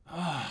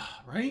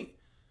 Right?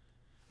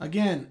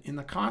 Again, in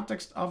the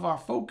context of our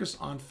focus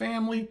on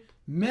family,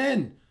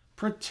 men,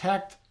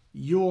 protect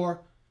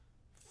your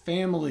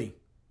family.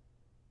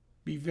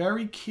 Be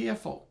very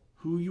careful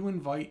who you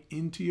invite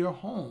into your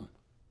home.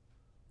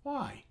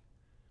 Why?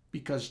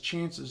 Because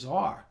chances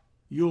are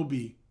you'll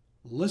be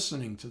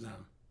listening to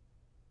them,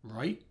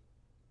 right?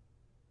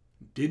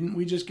 Didn't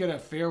we just get a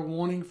fair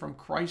warning from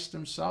Christ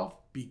himself?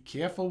 Be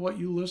careful what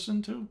you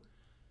listen to.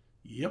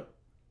 Yep.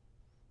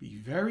 Be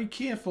very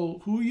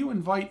careful who you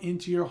invite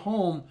into your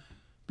home,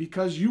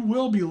 because you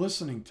will be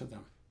listening to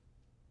them.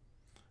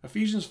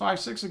 Ephesians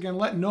 5:6 again,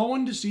 let no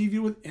one deceive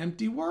you with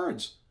empty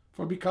words.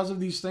 For because of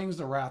these things,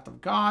 the wrath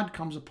of God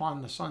comes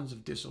upon the sons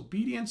of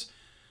disobedience.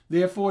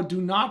 Therefore,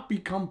 do not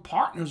become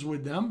partners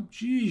with them.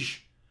 Sheesh.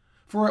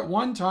 For at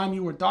one time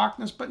you were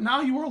darkness, but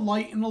now you are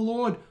light in the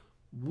Lord.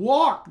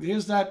 Walk.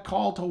 There's that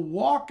call to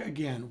walk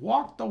again.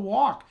 Walk the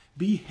walk.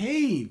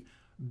 Behave.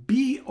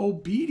 Be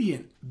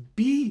obedient.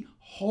 Be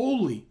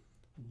holy.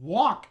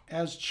 Walk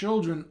as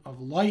children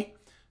of light.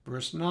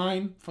 Verse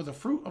 9, for the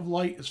fruit of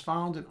light is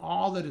found in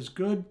all that is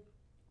good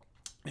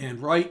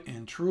and right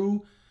and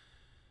true.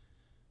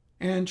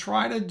 And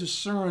try to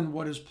discern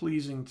what is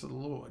pleasing to the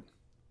Lord.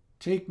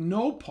 Take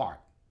no part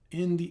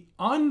in the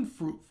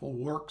unfruitful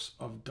works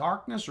of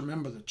darkness.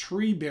 Remember the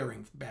tree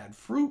bearing bad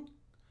fruit.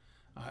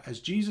 As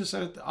Jesus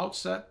said at the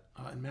outset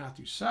in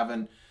Matthew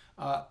 7,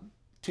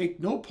 take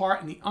no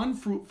part in the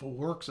unfruitful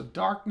works of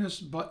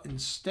darkness, but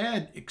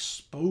instead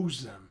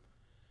expose them.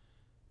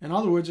 In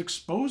other words,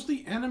 expose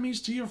the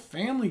enemies to your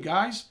family,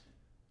 guys.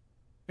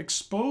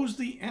 Expose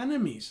the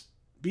enemies.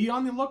 Be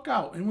on the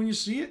lookout. And when you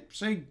see it,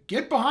 say,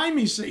 get behind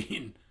me,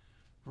 Satan.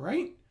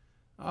 Right?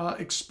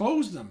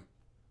 Expose them.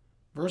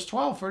 Verse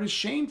 12, for it is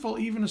shameful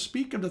even to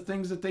speak of the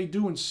things that they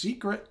do in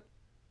secret.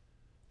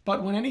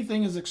 But when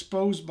anything is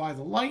exposed by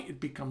the light, it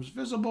becomes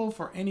visible.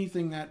 For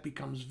anything that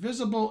becomes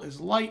visible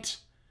is light.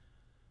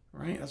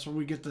 Right? That's where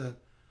we get the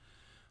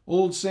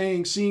old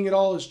saying, seeing it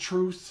all is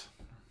truth.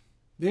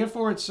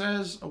 Therefore it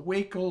says,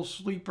 awake, O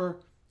sleeper,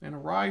 and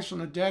arise from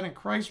the dead, and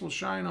Christ will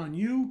shine on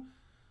you.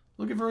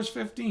 Look at verse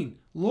 15.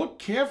 Look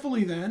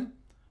carefully then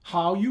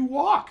how you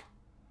walk,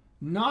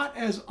 not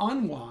as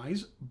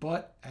unwise,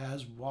 but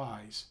as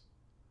wise.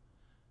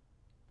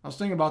 I was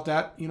thinking about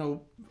that,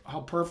 how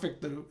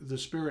perfect the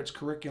Spirit's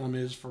curriculum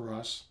is for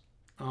us.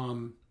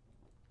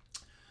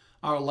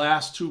 Our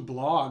last two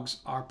blogs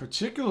are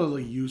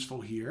particularly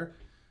useful here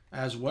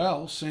as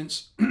well,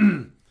 since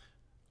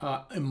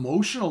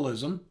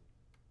emotionalism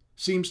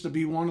seems to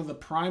be one of the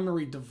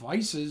primary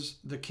devices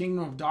the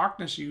kingdom of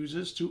darkness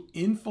uses to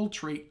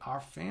infiltrate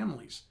our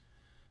families.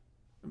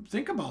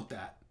 Think about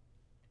that.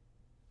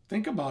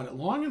 Think about it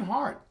long and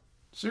hard.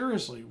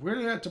 Seriously,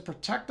 we're there to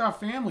protect our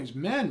families.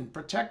 Men,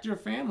 protect your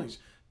families.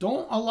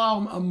 Don't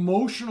allow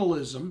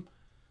emotionalism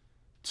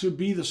to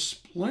be the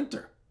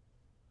splinter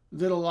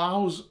that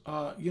allows,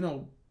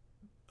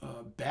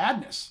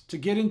 badness to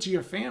get into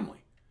your family.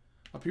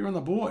 Up here on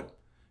the board,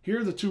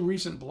 here are the two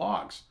recent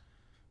blogs.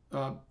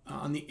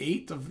 On the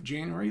 8th of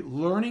January,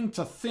 learning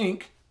to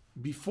think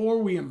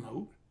before we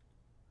emote.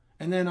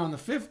 And then on the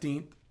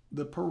 15th,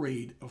 the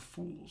parade of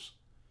fools.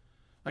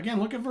 Again,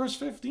 look at verse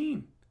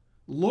 15.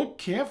 Look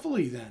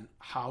carefully then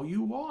how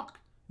you walk,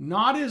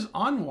 not as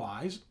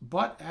unwise,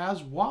 but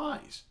as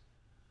wise,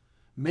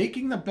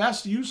 making the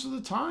best use of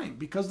the time,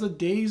 because the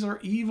days are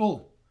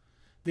evil.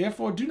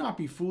 Therefore, do not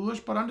be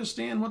foolish, but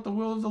understand what the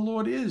will of the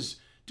Lord is.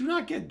 Do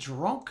not get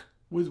drunk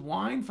with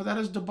wine, for that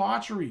is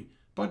debauchery,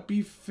 but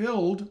be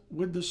filled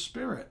with the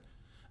Spirit,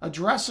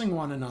 addressing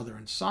one another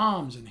in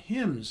psalms and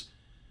hymns,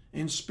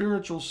 in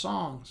spiritual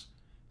songs,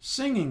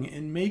 singing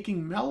and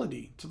making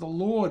melody to the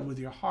Lord with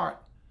your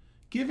heart,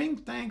 giving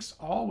thanks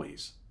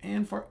always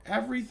and for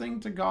everything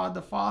to God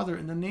the Father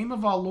in the name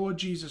of our Lord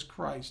Jesus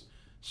Christ,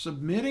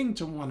 submitting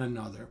to one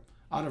another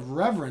out of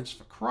reverence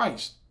for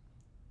Christ.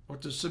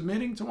 What does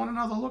submitting to one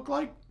another look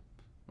like?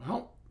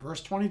 Well,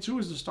 verse 22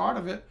 is the start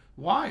of it.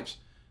 Wives,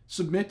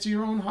 submit to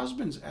your own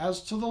husbands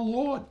as to the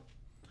Lord.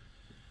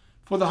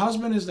 For the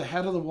husband is the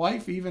head of the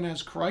wife, even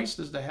as Christ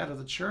is the head of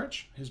the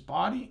church, his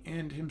body,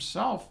 and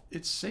himself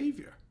its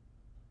Savior.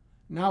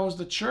 Now, as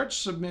the church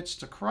submits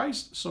to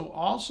Christ, so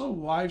also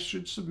wives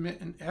should submit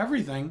in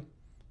everything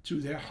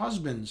to their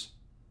husbands.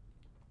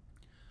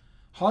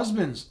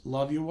 Husbands,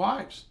 love your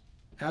wives,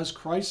 as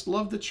Christ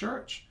loved the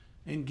church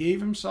and gave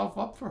himself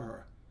up for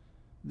her,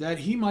 that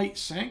he might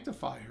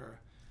sanctify her,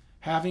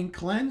 having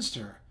cleansed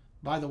her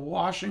by the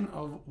washing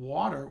of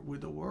water with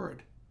the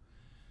word,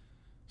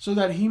 so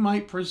that he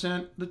might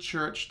present the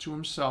church to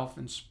himself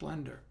in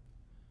splendor,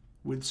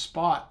 with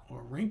spot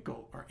or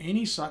wrinkle or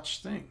any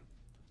such thing,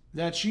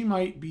 that she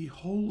might be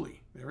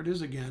holy, there it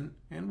is again,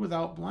 and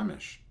without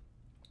blemish.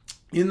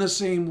 In the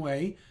same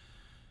way,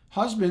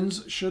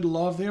 husbands should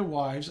love their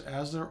wives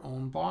as their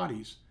own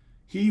bodies.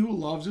 He who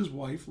loves his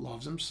wife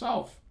loves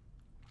himself.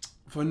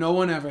 For no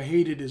one ever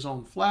hated his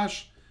own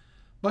flesh,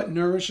 but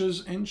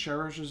nourishes and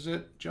cherishes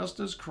it, just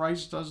as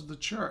Christ does the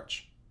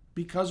church,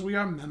 because we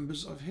are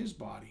members of his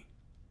body.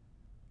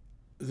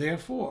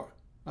 Therefore,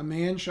 a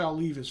man shall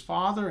leave his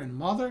father and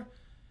mother,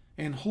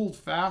 and hold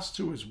fast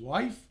to his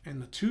wife, and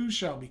the two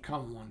shall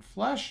become one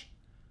flesh.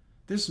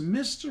 This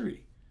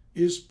mystery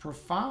is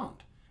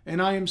profound,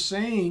 and I am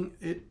saying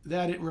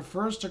that it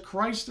refers to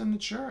Christ and the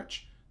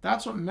church.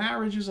 That's what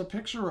marriage is a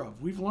picture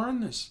of. We've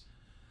learned this.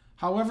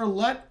 However,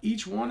 let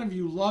each one of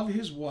you love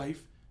his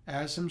wife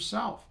as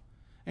himself,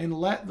 and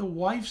let the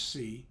wife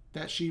see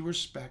that she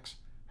respects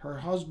her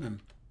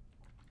husband.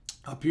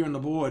 Up here on the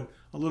board,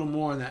 a little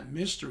more on that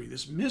mystery.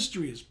 This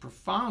mystery is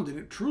profound, and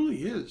it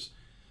truly is.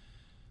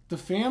 The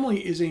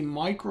family is a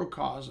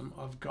microcosm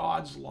of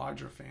God's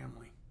larger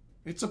family.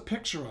 It's a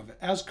picture of it.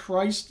 As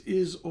Christ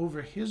is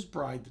over his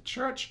bride, the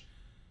church,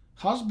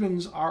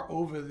 husbands are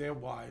over their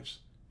wives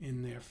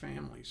in their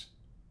families.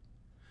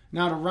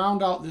 Now, to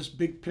round out this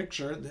big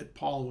picture that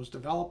Paul was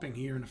developing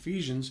here in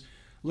Ephesians,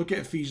 look at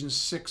Ephesians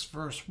 6,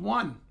 verse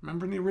 1.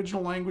 Remember, in the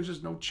original language,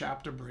 there's no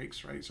chapter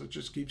breaks, right? So it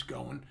just keeps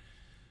going.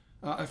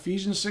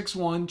 Ephesians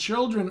 6:1,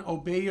 children,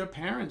 obey your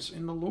parents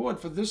in the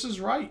Lord, for this is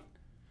right.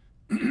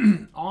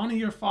 Honor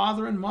your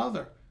father and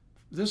mother.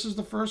 This is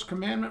the first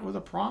commandment with a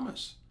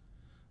promise,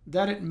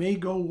 that it may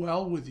go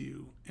well with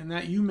you, and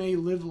that you may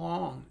live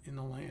long in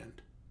the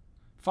land.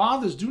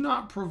 Fathers, do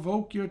not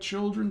provoke your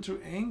children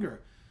to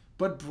anger,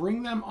 but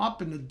bring them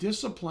up in the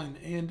discipline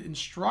and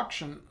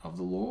instruction of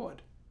the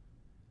Lord.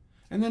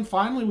 And then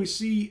finally, we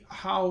see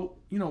how,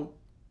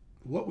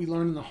 what we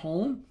learn in the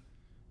home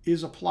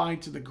is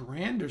applied to the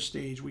grander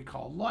stage we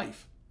call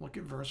life. Look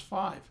at verse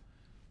 5,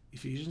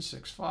 Ephesians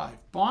 6:5.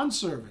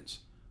 Bondservants,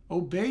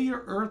 obey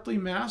your earthly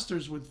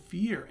masters with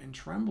fear and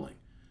trembling,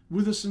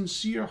 with a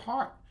sincere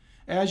heart,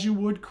 as you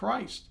would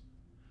Christ,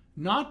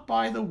 not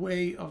by the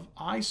way of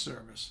eye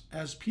service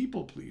as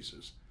people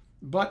pleasers,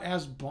 but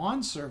as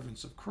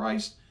bondservants of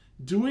Christ,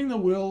 doing the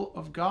will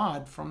of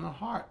God from the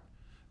heart,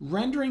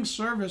 rendering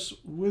service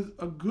with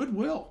a good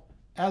will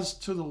as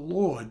to the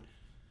Lord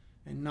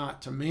and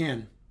not to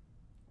man.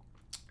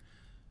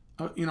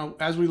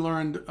 As we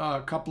learned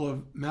a couple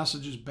of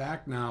messages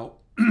back now,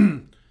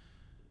 when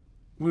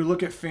we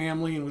look at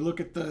family and we look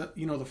at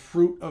the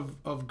fruit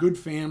of good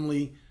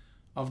family,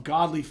 of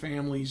godly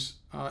families,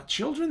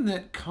 children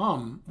that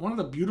come, one of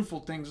the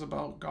beautiful things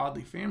about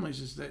godly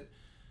families is that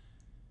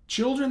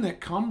children that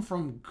come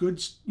from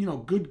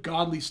good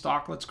godly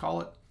stock, let's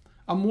call it,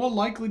 are more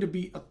likely to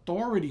be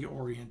authority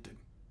oriented,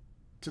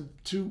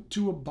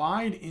 to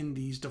abide in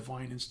these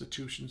divine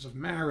institutions of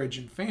marriage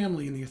and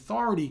family and the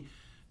authority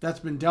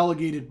that's been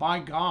delegated by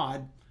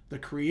God, the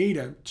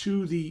Creator,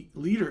 to the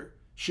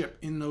leadership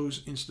in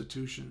those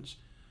institutions.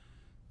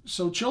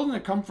 So children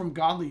that come from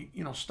godly,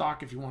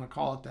 stock, if you want to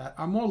call it that,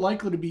 are more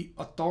likely to be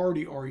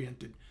authority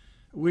oriented,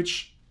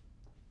 which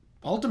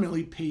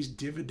ultimately pays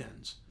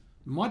dividends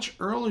much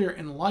earlier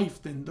in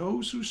life than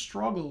those who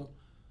struggle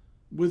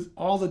with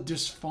all the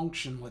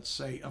dysfunction, let's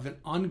say, of an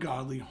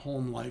ungodly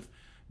home life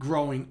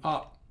growing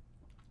up.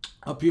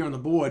 Up here on the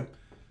board,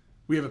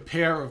 we have a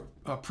pair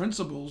of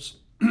principles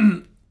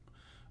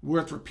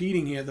worth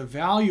repeating here. The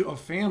value of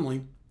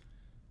family: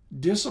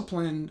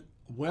 disciplined,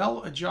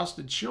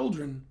 well-adjusted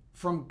children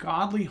from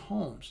godly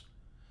homes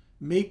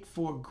make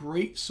for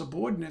great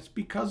subordinates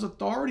because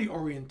authority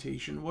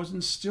orientation was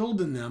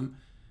instilled in them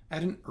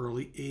at an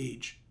early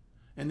age,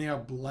 and they are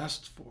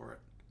blessed for it.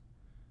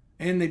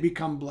 And they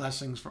become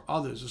blessings for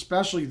others,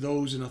 especially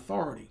those in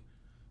authority,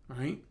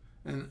 right?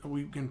 And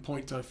we can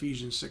point to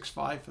Ephesians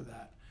 6:5 for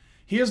that.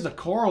 Here's the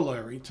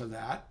corollary to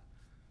that.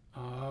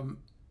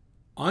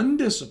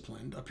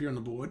 Undisciplined, up here on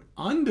the board,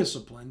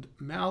 undisciplined,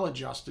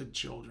 maladjusted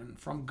children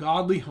from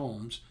godly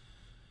homes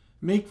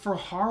make for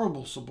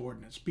horrible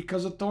subordinates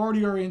because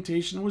authority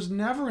orientation was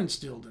never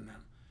instilled in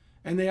them,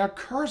 and they are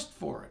cursed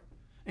for it.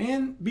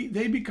 And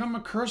they become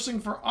a cursing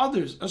for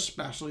others,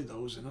 especially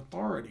those in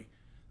authority.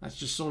 That's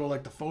just sort of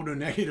like the photo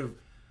negative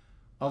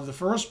of the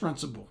first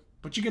principle.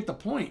 But you get the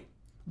point.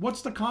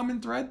 What's the common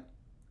thread?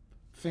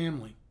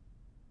 Family.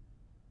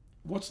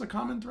 What's the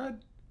common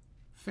thread?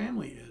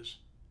 Family is.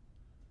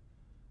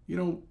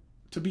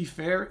 To be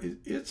fair,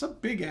 it's a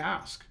big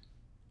ask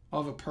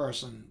of a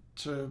person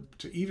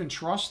to even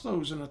trust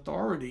those in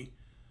authority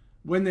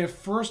when their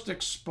first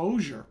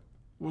exposure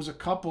was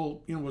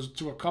was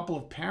to a couple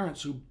of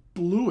parents who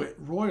blew it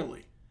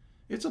royally.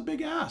 It's a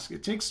big ask.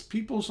 It takes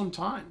people some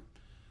time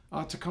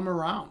to come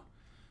around.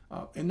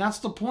 And that's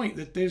the point,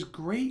 that there's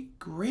great,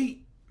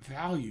 great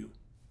value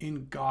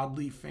in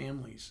godly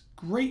families.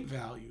 Great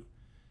value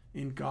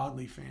in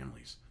godly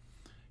families.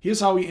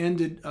 Here's how we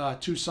ended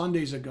 2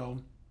 Sundays ago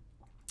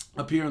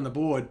up here on the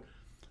board.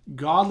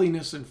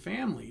 Godliness in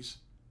families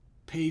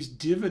pays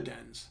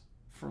dividends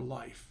for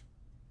life.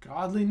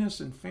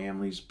 Godliness in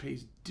families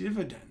pays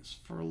dividends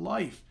for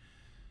life.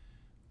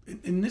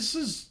 And this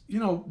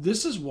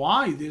is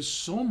why there's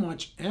so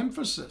much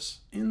emphasis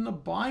in the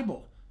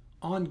Bible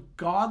on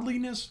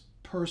godliness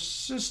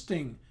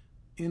persisting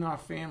in our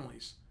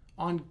families.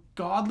 On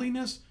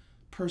godliness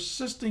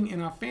persisting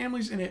in our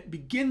families. And it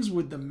begins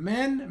with the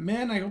men.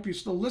 Men, I hope you're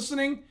still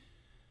listening.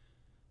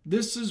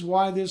 This is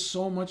why there's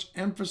so much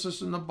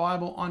emphasis in the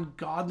Bible on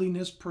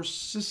godliness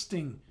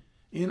persisting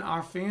in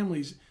our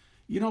families.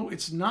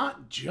 It's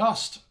not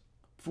just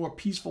for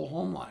peaceful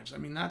home lives. I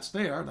mean,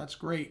 that's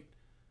great.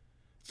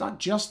 It's not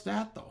just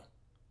that, though.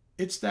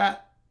 It's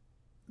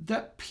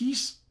that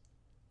peace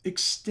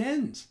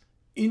extends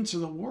into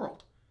the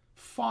world,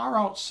 far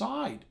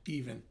outside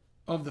even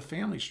of the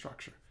family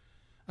structure.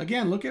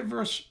 Again, look at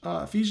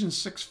Ephesians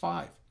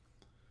 6:5.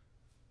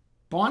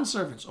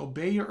 Bondservants,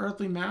 obey your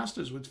earthly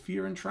masters with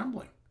fear and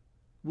trembling,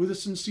 with a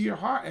sincere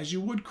heart, as you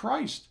would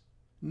Christ,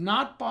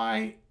 not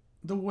by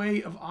the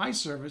way of eye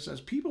service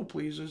as people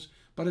pleasers,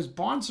 but as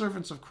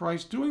bondservants of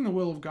Christ, doing the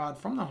will of God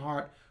from the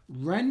heart,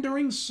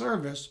 rendering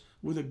service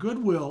with a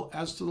good will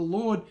as to the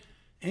Lord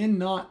and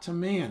not to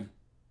man.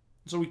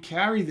 So we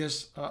carry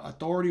this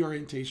authority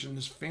orientation,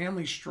 this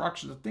family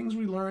structure, the things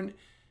we learn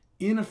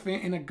in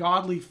a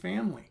godly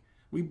family.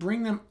 We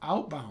bring them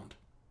outbound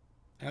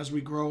as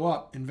we grow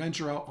up and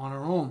venture out on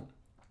our own.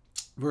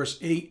 Verse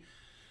 8,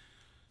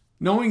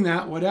 knowing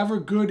that whatever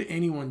good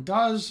anyone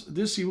does,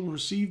 this he will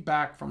receive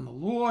back from the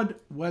Lord,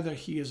 whether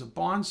he is a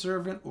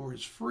bondservant or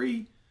is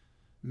free.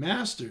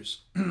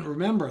 Masters,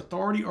 remember,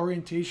 authority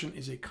orientation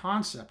is a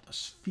concept, a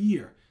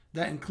sphere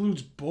that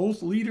includes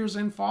both leaders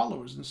and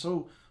followers. And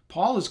so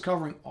Paul is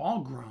covering all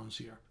grounds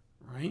here,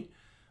 right?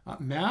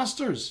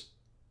 Masters,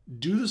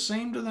 do the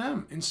same to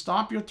them and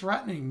stop your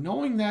threatening,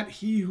 knowing that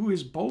he who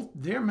is both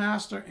their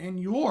master and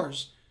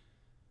yours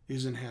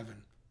is in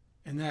heaven,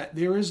 and that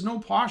there is no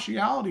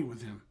partiality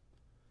with him.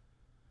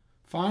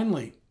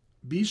 Finally,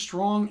 be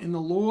strong in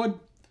the Lord,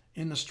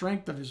 in the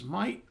strength of his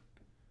might.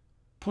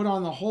 Put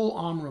on the whole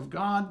armor of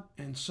God,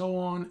 and so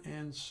on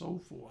and so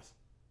forth.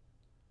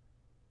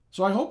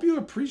 So I hope you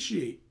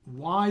appreciate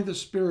why the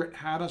Spirit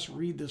had us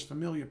read this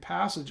familiar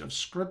passage of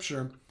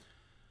Scripture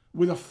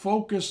with a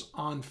focus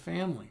on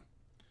family.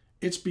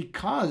 It's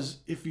because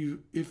if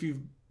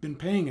you've been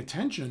paying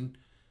attention,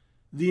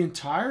 the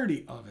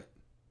entirety of it,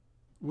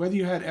 whether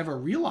you had ever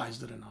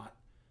realized it or not,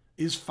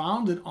 is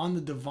founded on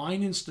the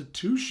divine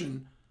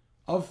institution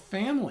of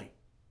family.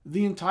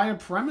 The entire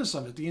premise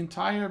of it, the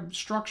entire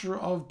structure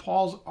of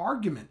Paul's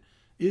argument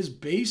is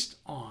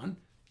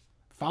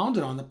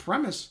founded on the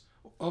premise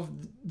of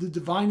the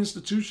divine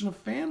institution of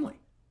family.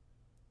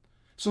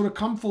 So to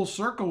come full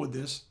circle with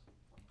this,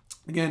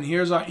 again,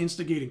 here's our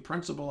instigating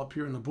principle up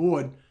here on the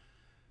board.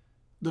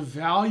 The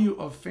value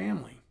of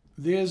family.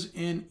 There's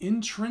an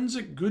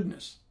intrinsic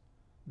goodness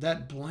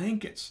that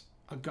blankets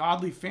a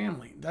godly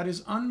family that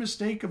is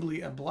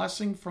unmistakably a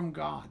blessing from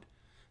God,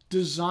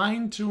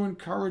 designed to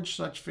encourage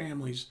such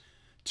families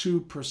to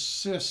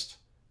persist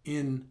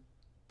in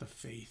the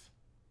faith.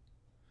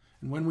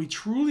 And when we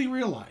truly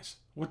realize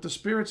what the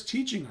Spirit's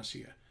teaching us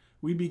here,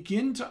 we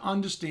begin to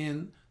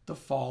understand the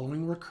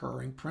following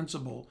recurring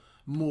principle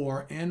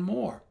more and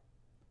more.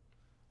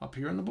 Up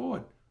here on the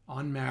board,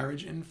 on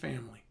marriage and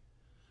family.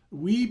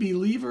 We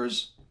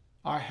believers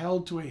are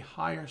held to a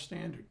higher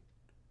standard.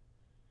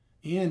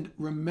 And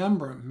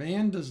remember,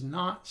 man does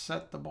not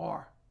set the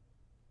bar.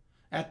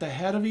 At the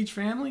head of each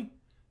family,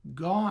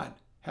 God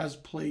has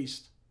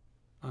placed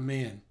a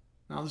man.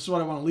 Now, this is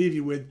what I want to leave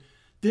you with.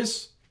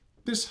 This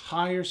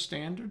higher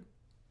standard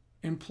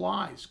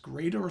implies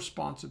greater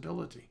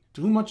responsibility.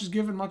 To whom much is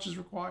given, much is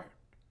required.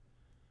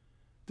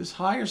 This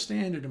higher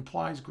standard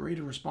implies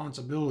greater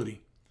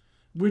responsibility,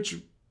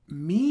 which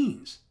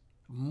means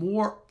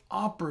more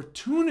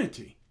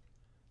opportunity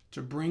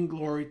to bring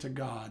glory to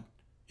God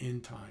in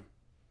time.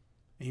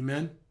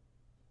 Amen?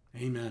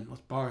 Amen.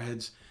 Let's bow our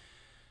heads.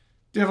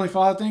 Dear Heavenly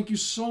Father, thank you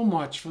so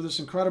much for this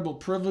incredible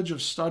privilege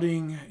of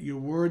studying your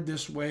word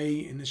this way,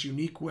 in this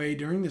unique way,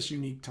 during this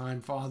unique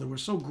time, Father. We're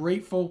so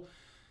grateful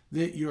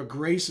that your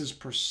grace has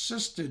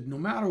persisted no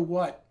matter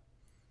what.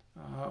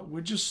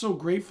 We're just so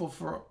grateful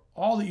for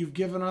all that you've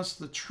given us,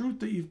 the truth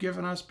that you've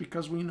given us,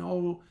 because we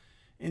know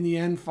in the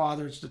end,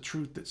 Father, it's the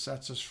truth that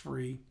sets us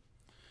free.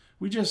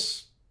 We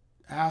just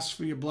ask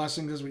for your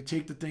blessings as we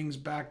take the things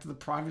back to the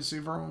privacy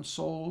of our own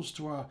souls,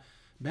 to our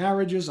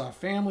marriages, our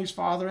families,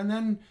 Father, and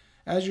then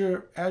as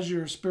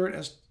your Spirit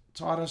has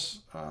taught us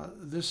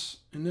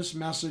in this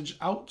message,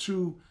 out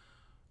to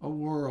a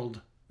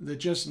world that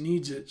just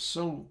needs it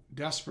so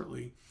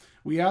desperately.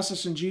 We ask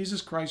this in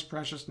Jesus Christ's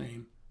precious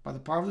name. By the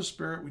power of the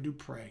Spirit, we do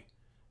pray.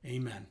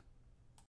 Amen.